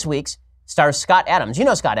 And this week's stars Scott Adams. You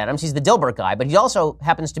know Scott Adams. He's the Dilbert guy, but he also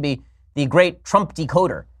happens to be the great Trump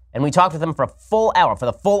decoder. And we talked with him for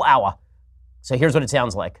the full hour. So here's what it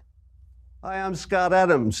sounds like. Hi, I'm Scott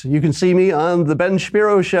Adams. You can see me on The Ben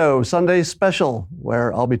Shapiro Show, Sunday special,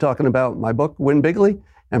 where I'll be talking about my book, Win Bigly,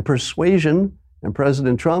 and persuasion, and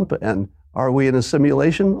President Trump, and are we in a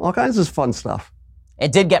simulation? All kinds of fun stuff.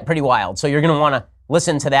 It did get pretty wild, so you're going to want to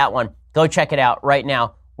listen to that one. Go check it out right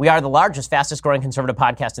now. We are the largest, fastest growing conservative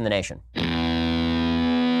podcast in the nation.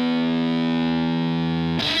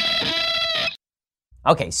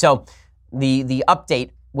 Okay, so the update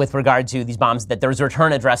with regard to these bombs, that there was a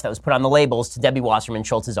return address that was put on the labels to Debbie Wasserman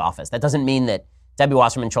Schultz's office. That doesn't mean that Debbie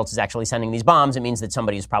Wasserman Schultz is actually sending these bombs. It means that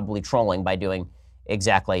somebody is probably trolling by doing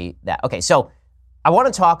exactly that. Okay, so I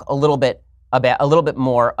want to talk a little bit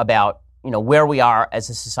more about where we are as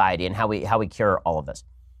a society and how we cure all of this.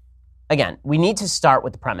 Again, we need to start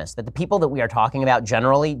with the premise that the people that we are talking about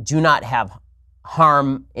generally do not have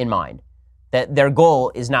harm in mind, that their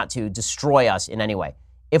goal is not to destroy us in any way.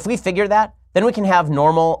 If we figure that, then we can have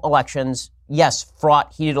normal elections, yes,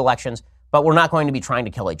 fraught, heated elections, but we're not going to be trying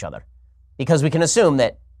to kill each other. Because we can assume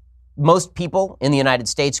that most people in the United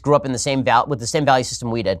States grew up in with the same value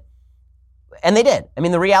system we did. And they did. I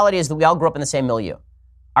mean, the reality is that we all grew up in the same milieu.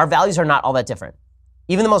 Our values are not all that different.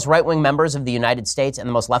 Even the most right-wing members of the United States and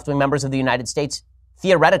the most left-wing members of the United States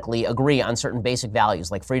theoretically agree on certain basic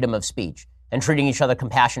values like freedom of speech and treating each other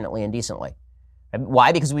compassionately and decently.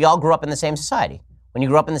 Why? Because we all grew up in the same society. When you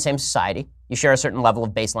grew up in the same society, you share a certain level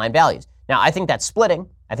of baseline values. Now, I think that's splitting.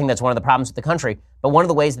 I think that's one of the problems with the country. But one of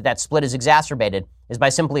the ways that split is exacerbated is by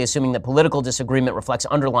simply assuming that political disagreement reflects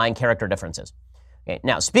underlying character differences. Okay,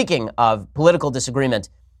 now, speaking of political disagreement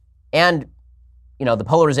and, the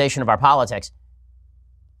polarization of our politics,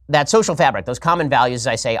 that social fabric, those common values, as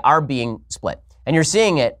I say, are being split. And you're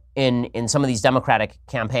seeing it in some of these Democratic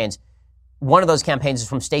campaigns. One of those campaigns is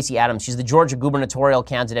from Stacey Abrams. She's the Georgia gubernatorial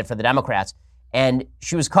candidate for the Democrats. And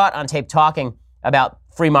she was caught on tape talking about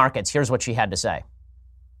free markets. Here's what she had to say.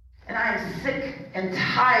 And I am sick and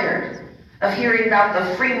tired of hearing about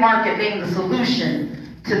the free market being the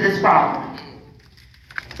solution to this problem.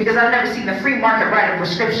 Because I've never seen the free market write a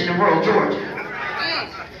prescription in rural Georgia.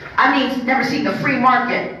 Never seen the free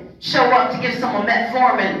market show up to give someone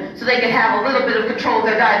metformin so they can have a little bit of control of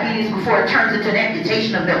their diabetes before it turns into an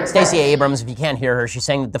amputation of their... Stacey Abrams, if you can't hear her, she's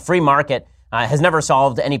saying that the free market has never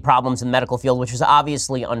solved any problems in the medical field, which is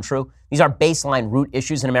obviously untrue. These are baseline root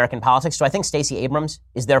issues in American politics. Do I think Stacey Abrams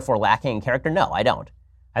is therefore lacking in character? No, I don't.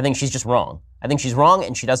 I think she's just wrong. I think she's wrong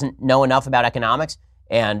and she doesn't know enough about economics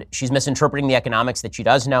and she's misinterpreting the economics that she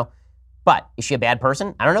does know. But is she a bad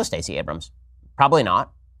person? I don't know Stacey Abrams. Probably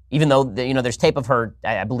not. Even though, there's tape of her,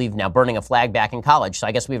 I believe now, burning a flag back in college. So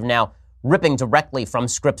I guess we're now ripping directly from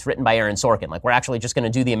scripts written by Aaron Sorkin. Like we're actually just going to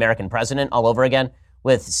do the American president all over again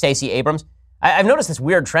with Stacey Abrams. I've noticed this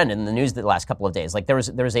weird trend in the news the last couple of days. Like there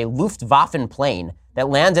was a Luftwaffe plane that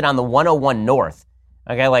landed on the 101 North,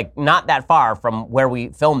 okay, like not that far from where we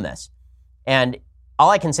filmed this. And all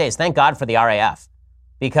I can say is thank God for the RAF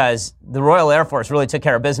because the Royal Air Force really took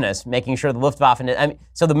care of business, making sure the Luftwaffe...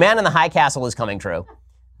 so the man in the high castle is coming true.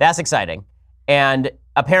 That's exciting. And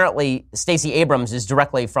apparently Stacey Abrams is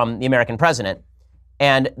directly from the American president.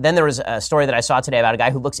 And then there was a story that I saw today about a guy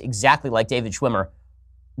who looks exactly like David Schwimmer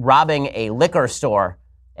robbing a liquor store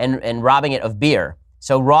and robbing it of beer.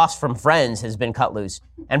 So Ross from Friends has been cut loose.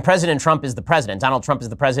 And President Trump is the president. Donald Trump is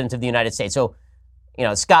the president of the United States. So,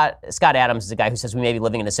 Scott Adams is a guy who says we may be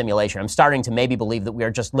living in a simulation. I'm starting to maybe believe that we are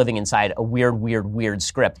just living inside a weird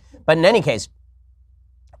script. But in any case,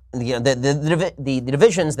 the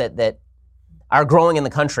divisions that are growing in the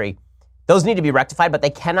country, those need to be rectified, but they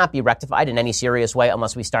cannot be rectified in any serious way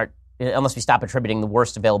unless we stop attributing the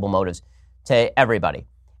worst available motives to everybody.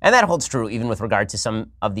 And that holds true even with regard to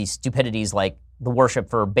some of these stupidities like the worship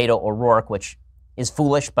for Beto O'Rourke, which is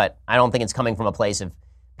foolish, but I don't think it's coming from a place of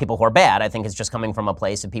people who are bad. I think it's just coming from a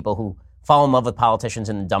place of people who fall in love with politicians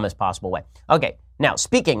in the dumbest possible way. Okay, now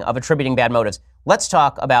speaking of attributing bad motives, let's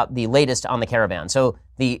talk about the latest on the caravan. So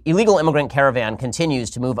the illegal immigrant caravan continues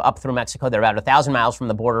to move up through Mexico. They're about 1,000 miles from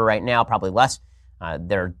the border right now, probably less.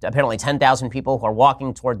 There are apparently 10,000 people who are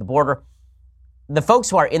walking toward the border. The folks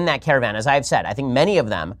who are in that caravan, as I've said, I think many of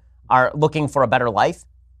them are looking for a better life.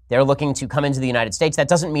 They're looking to come into the United States. That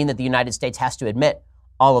doesn't mean that the United States has to admit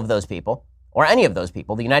all of those people or any of those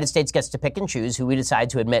people. The United States gets to pick and choose who we decide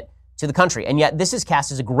to admit to the country. And yet this is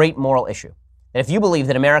cast as a great moral issue. That if you believe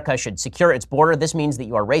that America should secure its border, this means that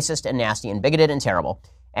you are racist and nasty and bigoted and terrible.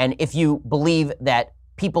 And if you believe that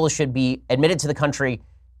people should be admitted to the country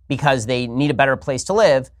because they need a better place to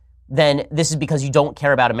live, then this is because you don't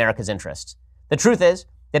care about America's interests. The truth is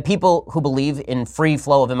that people who believe in free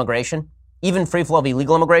flow of immigration, even free flow of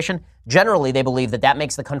illegal immigration, generally they believe that that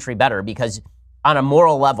makes the country better because on a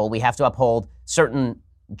moral level, we have to uphold certain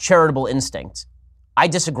charitable instincts. I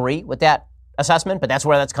disagree with that assessment, but that's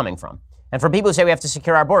where that's coming from. And for people who say we have to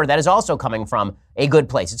secure our border, that is also coming from a good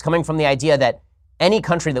place. It's coming from the idea that any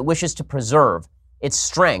country that wishes to preserve its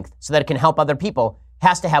strength so that it can help other people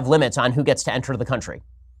has to have limits on who gets to enter the country.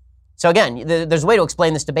 So again, there's a way to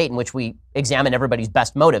explain this debate in which we examine everybody's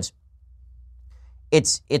best motives.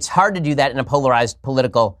 It's hard to do that in a polarized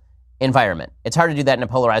political environment.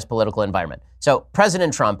 So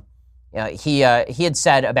President Trump, he had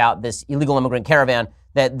said about this illegal immigrant caravan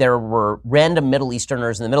that there were random Middle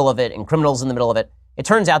Easterners in the middle of it and criminals in the middle of it. It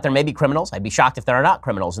turns out there may be criminals. I'd be shocked if there are not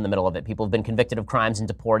criminals in the middle of it. People have been convicted of crimes and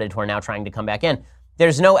deported who are now trying to come back in.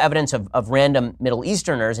 There's no evidence of random Middle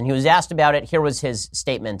Easterners, and he was asked about it. Here was his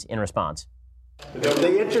statement in response. If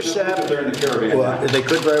they intercept, they're in the caravan. Well, they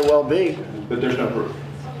could very well be. But there's no proof.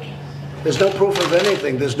 There's no proof of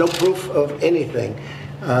anything.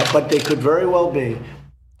 But they could very well be.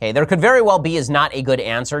 Okay, there could very well be is not a good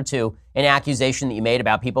answer to an accusation that you made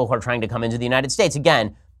about people who are trying to come into the United States.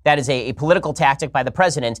 Again, that is a political tactic by the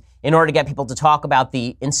president in order to get people to talk about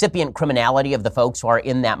the incipient criminality of the folks who are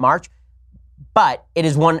in that march. But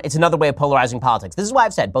it's another way of polarizing politics. This is why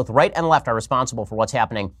I've said both right and left are responsible for what's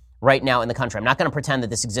happening right now in the country. I'm not going to pretend that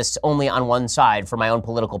this exists only on one side for my own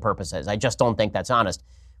political purposes. I just don't think that's honest.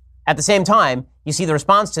 At the same time, you see the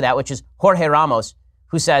response to that, which is Jorge Ramos,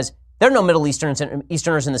 who says, there are no Middle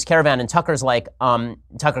Easterners in this caravan. And Tucker's like,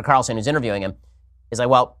 Tucker Carlson, who's interviewing him, is like,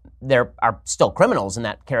 well, there are still criminals in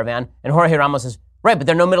that caravan. And Jorge Ramos says, right, but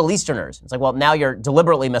there are no Middle Easterners. It's like, well, now you're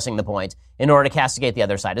deliberately missing the point in order to castigate the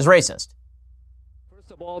other side as racist.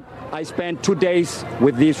 First of all, I spent 2 days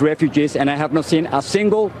with these refugees, and I have not seen a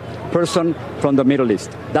single person from the Middle East.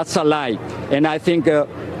 That's a lie. And I think,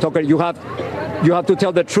 Tucker, you have to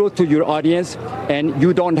tell the truth to your audience, and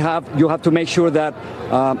you have to make sure that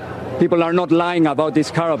people are not lying about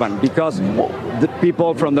this caravan, because the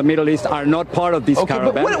people from the Middle East are not part of this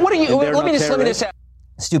caravan. But what are you? Let me this out.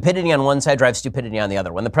 Stupidity on one side drives stupidity on the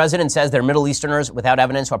other. When the president says they're Middle Easterners without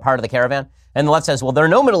evidence who are part of the caravan, and the left says, well, there are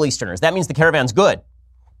no Middle Easterners, that means the caravan's good.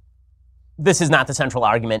 This is not the central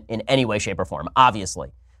argument in any way, shape, or form,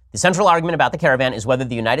 obviously. The central argument about the caravan is whether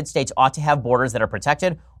the United States ought to have borders that are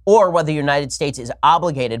protected or whether the United States is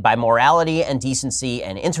obligated by morality and decency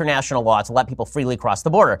and international law to let people freely cross the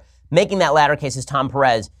border. Making that latter case is Tom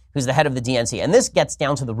Perez, who's the head of the DNC. And this gets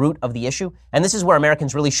down to the root of the issue. And this is where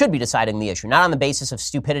Americans really should be deciding the issue, not on the basis of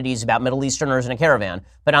stupidities about Middle Easterners in a caravan,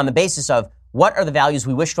 but on the basis of what are the values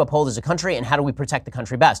we wish to uphold as a country and how do we protect the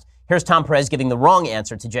country best. Here's Tom Perez giving the wrong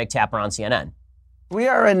answer to Jake Tapper on CNN. We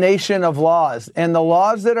are a nation of laws, and the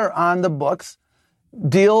laws that are on the books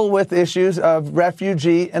deal with issues of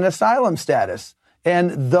refugee and asylum status.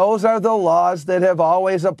 And those are the laws that have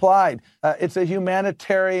always applied. It's a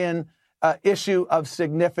humanitarian issue of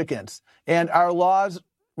significance. And our laws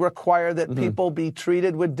require that people be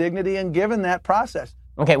treated with dignity and given that process.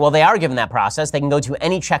 Okay, well, they are given that process. They can go to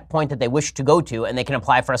any checkpoint that they wish to go to, and they can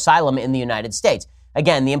apply for asylum in the United States.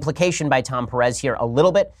 Again, the implication by Tom Perez here a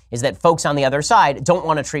little bit is that folks on the other side don't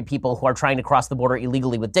want to treat people who are trying to cross the border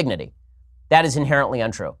illegally with dignity. That is inherently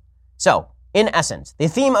untrue. So, in essence, the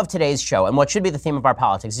theme of today's show, and what should be the theme of our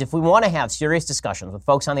politics, is if we want to have serious discussions with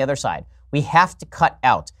folks on the other side, we have to cut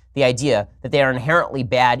out the idea that they are inherently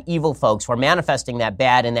bad, evil folks who are manifesting that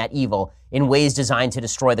bad and that evil in ways designed to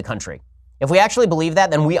destroy the country. If we actually believe that,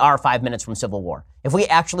 then we are 5 minutes from civil war. If we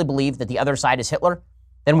actually believe that the other side is Hitler,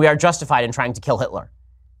 then we are justified in trying to kill Hitler.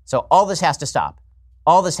 So all this has to stop.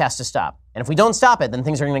 All this has to stop. And if we don't stop it, then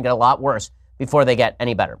things are going to get a lot worse before they get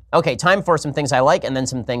any better. Okay, time for some things I like and then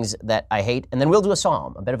some things that I hate. And then we'll do a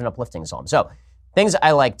psalm, a bit of an uplifting psalm. So things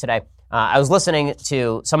I like today. I was listening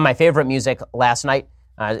to some of my favorite music last night.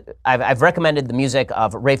 I've recommended the music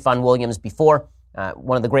of Ralph Vaughan Williams before,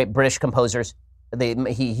 one of the great British composers.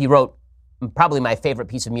 He wrote probably my favorite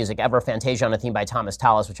piece of music ever, Fantasia on a Theme by Thomas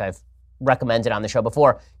Tallis, which I've recommended on the show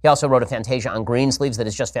before. He also wrote a Fantasia on Greensleeves that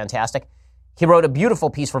is just fantastic. He wrote a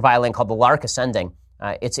beautiful piece for violin called The Lark Ascending.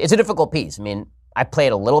 It's a difficult piece. I mean, I play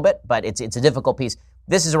it a little bit, but it's a difficult piece.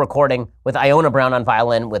 This is a recording with Iona Brown on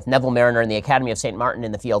violin, with Neville Mariner and the Academy of St. Martin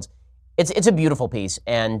in the fields. It's a beautiful piece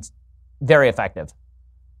and very effective.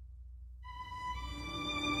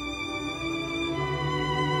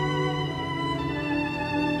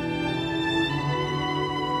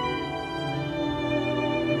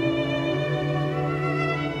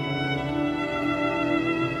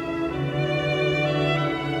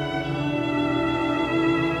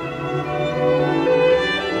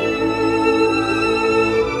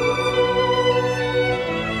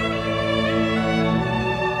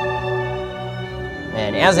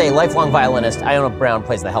 as a lifelong violinist, Iona Brown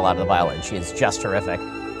plays the hell out of the violin. She is just terrific.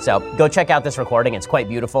 So go check out this recording. It's quite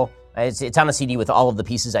beautiful. It's on a CD with all of the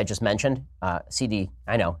pieces I just mentioned. CD,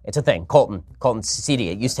 I know, it's a thing. Colton CD.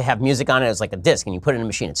 It used to have music on it. It was like a disc, and you put it in a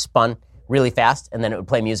machine. It spun really fast, and then it would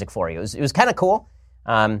play music for you. It was kind of cool.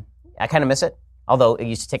 I kind of miss it, although it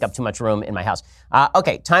used to take up too much room in my house.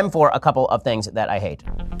 Okay, time for a couple of things that I hate.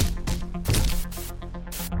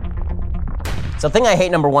 So thing I hate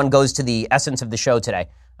number one goes to the essence of the show today.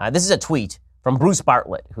 This is a tweet from Bruce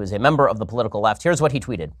Bartlett, who is a member of the political left. Here's what he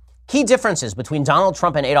tweeted. Key differences between Donald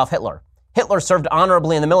Trump and Adolf Hitler. Hitler served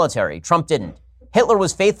honorably in the military. Trump didn't. Hitler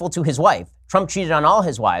was faithful to his wife. Trump cheated on all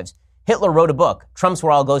his wives. Hitler wrote a book. Trump's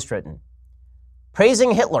were all ghostwritten.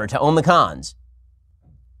 Praising Hitler to own the cons.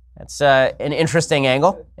 That's an interesting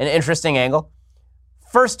angle.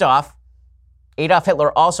 First off, Adolf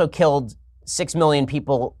Hitler also killed 6 million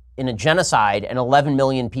people in a genocide and 11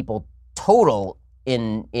 million people total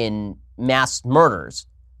in mass murders,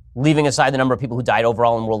 leaving aside the number of people who died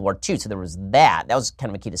overall in World War II. So there was that. That was kind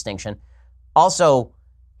of a key distinction. Also,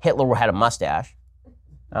 Hitler had a mustache.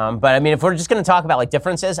 But I mean, if we're just going to talk about like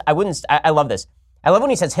differences, I love this. I love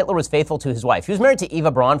when he says Hitler was faithful to his wife. He was married to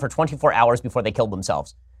Eva Braun for 24 hours before they killed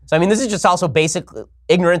themselves. So I mean, this is just also basic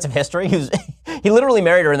ignorance of history. He literally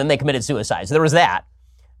married her and then they committed suicide. So there was that.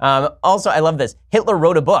 Also, I love this. Hitler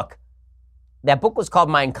wrote a book. That book was called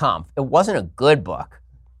Mein Kampf. It wasn't a good book.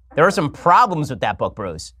 There were some problems with that book,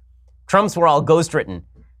 Bruce. Trump's were all ghostwritten.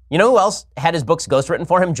 You know who else had his books ghostwritten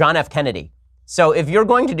for him? John F. Kennedy. So if you're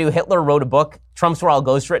going to do Hitler wrote a book, Trump's were all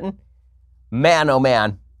ghostwritten, man, oh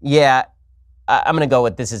man. Yeah, I'm going to go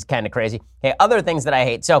with this is kind of crazy. Okay, other things that I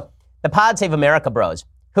hate. So the Pod Save America bros,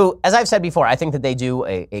 who, as I've said before, I think that they do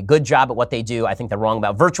a good job at what they do. I think they're wrong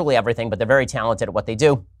about virtually everything, but they're very talented at what they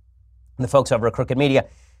do. And the folks over at Crooked Media,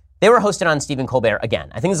 they were hosted on Stephen Colbert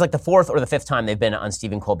again. I think it's like the 4th or the 5th time they've been on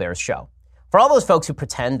Stephen Colbert's show. For all those folks who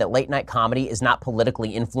pretend that late night comedy is not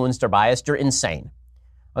politically influenced or biased, you're insane.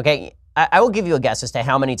 Okay, I will give you a guess as to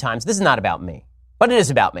how many times, this is not about me, but it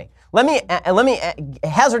is about me. Let me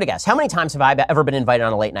hazard a guess. How many times have I ever been invited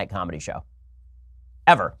on a late night comedy show?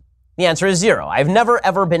 Ever. The answer is 0. I've never,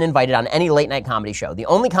 ever been invited on any late night comedy show. The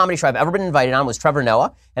only comedy show I've ever been invited on was Trevor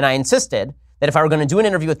Noah, and I insisted that if I were going to do an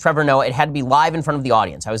interview with Trevor Noah, it had to be live in front of the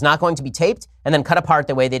audience. I was not going to be taped and then cut apart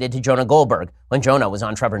the way they did to Jonah Goldberg when Jonah was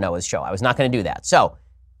on Trevor Noah's show. I was not going to do that. So,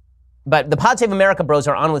 but the Pod Save America bros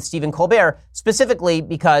are on with Stephen Colbert specifically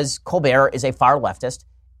because Colbert is a far leftist.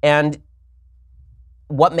 And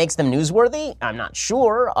what makes them newsworthy? I'm not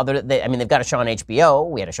sure. They've got a show on HBO.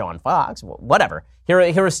 We had a show on Fox. Whatever.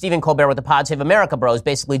 Here is Stephen Colbert with the Pod Save America bros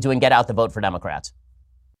basically doing Get Out the Vote for Democrats.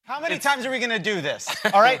 How many times are we going to do this?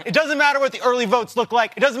 All right? It doesn't matter what the early votes look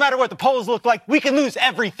like. It doesn't matter what the polls look like. We can lose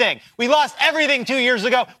everything. We lost everything 2 years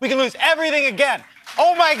ago. We can lose everything again.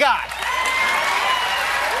 Oh, my God.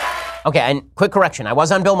 Okay, and quick correction. I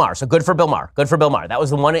was on Bill Maher, so good for Bill Maher. Good for Bill Maher. That was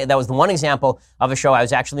the one example of a show I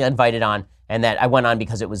was actually invited on and that I went on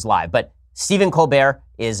because it was live. But Stephen Colbert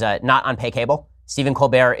is not on pay cable. Stephen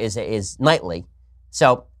Colbert is nightly.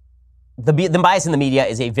 So the bias in the media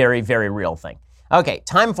is a very, very real thing. Okay,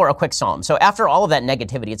 time for a quick psalm. So after all of that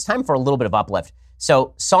negativity, it's time for a little bit of uplift.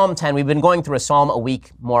 So Psalm 10, we've been going through a psalm a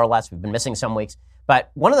week, more or less. We've been missing some weeks.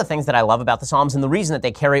 But one of the things that I love about the Psalms, and the reason that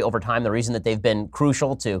they carry over time, the reason that they've been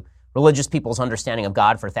crucial to religious people's understanding of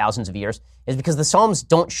God for thousands of years, is because the Psalms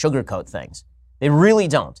don't sugarcoat things. They really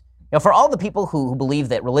don't. You know, for all the people who believe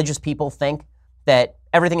that religious people think that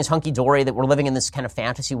everything is hunky-dory, that we're living in this kind of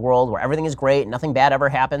fantasy world where everything is great and nothing bad ever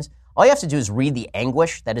happens, all you have to do is read the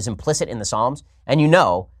anguish that is implicit in the Psalms, and you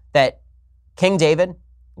know that King David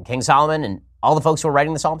and King Solomon and all the folks who are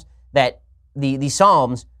writing the Psalms, that the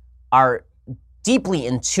Psalms are deeply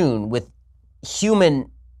in tune with human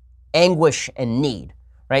anguish and need,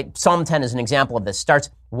 right? Psalm 10 is an example of this. Starts,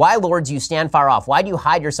 "Why, Lord, do you stand far off? Why do you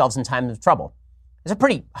hide yourselves in times of trouble?" It's a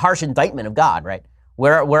pretty harsh indictment of God, right?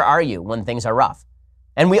 Where are you when things are rough?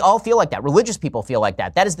 And we all feel like that. Religious people feel like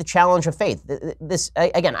that. That is the challenge of faith.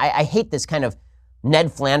 I hate this kind of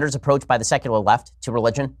Ned Flanders approach by the secular left to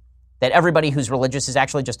religion, that everybody who's religious is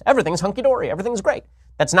actually just, everything's hunky-dory, everything's great.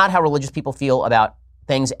 That's not how religious people feel about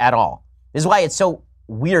things at all. This is why it's so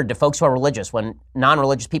weird to folks who are religious when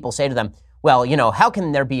non-religious people say to them, well, you know, how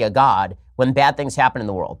can there be a God when bad things happen in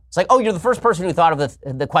the world? It's like, oh, you're the first person who thought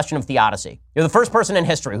of the question of theodicy. You're the first person in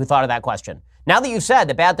history who thought of that question. Now that you've said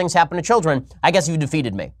that bad things happen to children, I guess you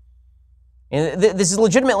defeated me. And this is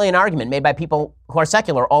legitimately an argument made by people who are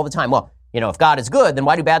secular all the time. Well, you know, if God is good, then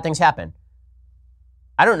why do bad things happen?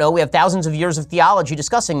 I don't know. We have thousands of years of theology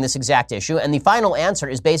discussing this exact issue, and the final answer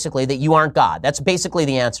is basically that you aren't God. That's basically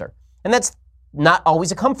the answer. And that's not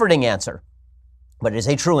always a comforting answer. but it is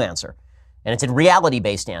a true answer, and it's a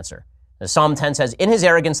reality-based answer. As Psalm 10 says, in his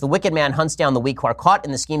arrogance, the wicked man hunts down the weak who are caught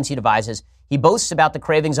in the schemes he devises. He boasts about the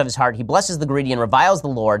cravings of his heart. He blesses the greedy and reviles the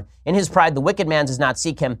Lord. In his pride, the wicked man does not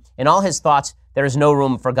seek him. In all his thoughts, there is no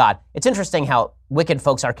room for God. It's interesting how wicked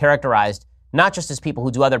folks are characterized not just as people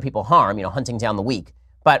who do other people harm, hunting down the weak,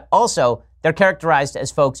 but also they're characterized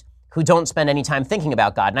as folks who don't spend any time thinking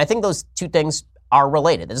about God. And I think those two things are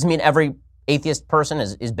related. That doesn't mean every atheist person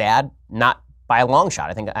is bad, not by a long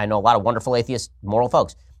shot. I know a lot of wonderful atheist, moral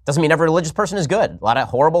folks. Doesn't mean every religious person is good. A lot of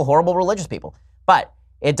horrible, horrible religious people. But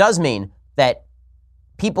it does mean that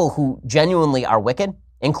people who genuinely are wicked,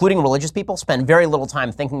 including religious people, spend very little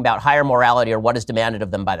time thinking about higher morality or what is demanded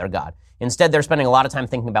of them by their God. Instead, they're spending a lot of time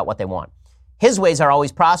thinking about what they want. His ways are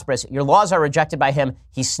always prosperous. Your laws are rejected by him.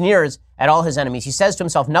 He sneers at all his enemies. He says to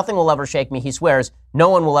himself, nothing will ever shake me. He swears, no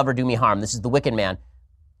one will ever do me harm. This is the wicked man.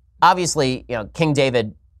 Obviously, King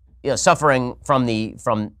David, suffering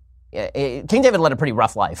King David led a pretty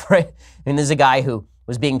rough life, right? I mean, this is a guy who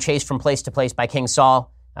was being chased from place to place by King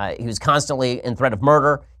Saul. He was constantly in threat of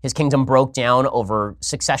murder. His kingdom broke down over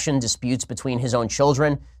succession disputes between his own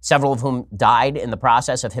children, several of whom died in the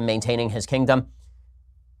process of him maintaining his kingdom.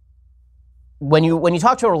 When you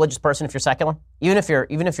talk to a religious person, if you're secular, even if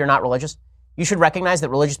you're not religious, you should recognize that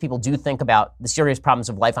religious people do think about the serious problems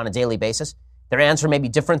of life on a daily basis. Their answer may be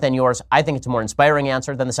different than yours. I think it's a more inspiring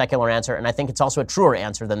answer than the secular answer, and I think it's also a truer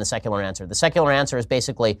answer than the secular answer. The secular answer is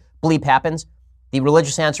basically bleep happens. The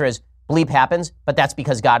religious answer is bleep happens, but that's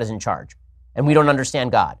because God is in charge, and we don't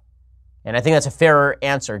understand God. And I think that's a fairer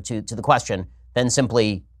answer to the question than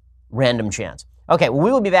simply random chance. Okay, well,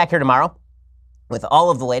 we will be back here tomorrow with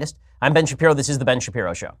all of the latest. I'm Ben Shapiro. This is The Ben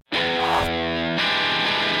Shapiro Show.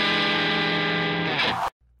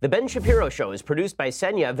 The Ben Shapiro Show is produced by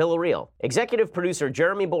Senya Villarreal, executive producer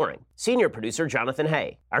Jeremy Boring, senior producer Jonathan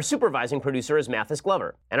Hay. Our supervising producer is Mathis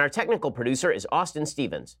Glover, and our technical producer is Austin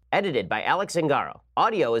Stevens. Edited by Alex Zingaro.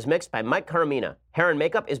 Audio is mixed by Mike Caramina. Hair and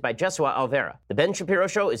makeup is by Jesua Alvera. The Ben Shapiro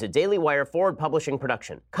Show is a Daily Wire Forward Publishing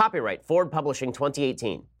production. Copyright Forward Publishing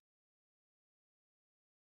 2018.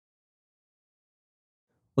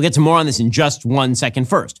 We'll get to more on this in just 1 second.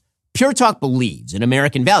 First, Pure Talk believes in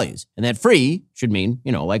American values, and that free should mean,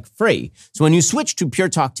 like free. So when you switch to Pure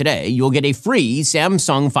Talk today, you'll get a free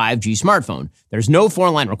Samsung 5G smartphone. There's no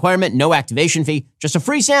 4-line requirement, no activation fee, just a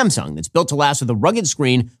free Samsung that's built to last with a rugged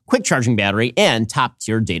screen, quick charging battery, and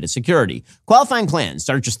top-tier data security. Qualifying plans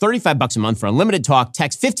start at just $35 a month for unlimited talk,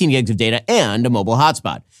 text, 15 gigs of data, and a mobile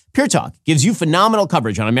hotspot. Pure Talk gives you phenomenal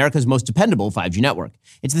coverage on America's most dependable 5G network.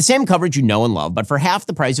 It's the same coverage you know and love, but for half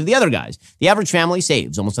the price of the other guys. The average family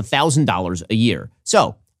saves almost $1,000 a year.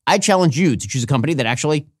 So I challenge you to choose a company that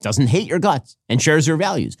actually doesn't hate your guts and shares your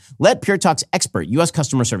values. Let Pure Talk's expert U.S.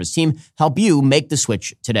 customer service team help you make the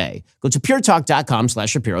switch today. Go to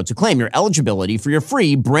puretalk.com/Shapiro to claim your eligibility for your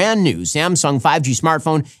free brand new Samsung 5G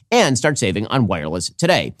smartphone and start saving on wireless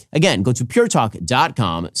today. Again, go to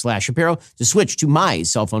puretalk.com/Shapiro to switch to my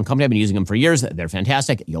cell phone company. I've been using them for years. They're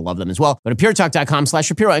fantastic. You'll love them as well. Go to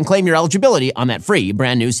puretalk.com/Shapiro and claim your eligibility on that free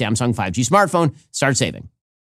brand new Samsung 5G smartphone. Start saving.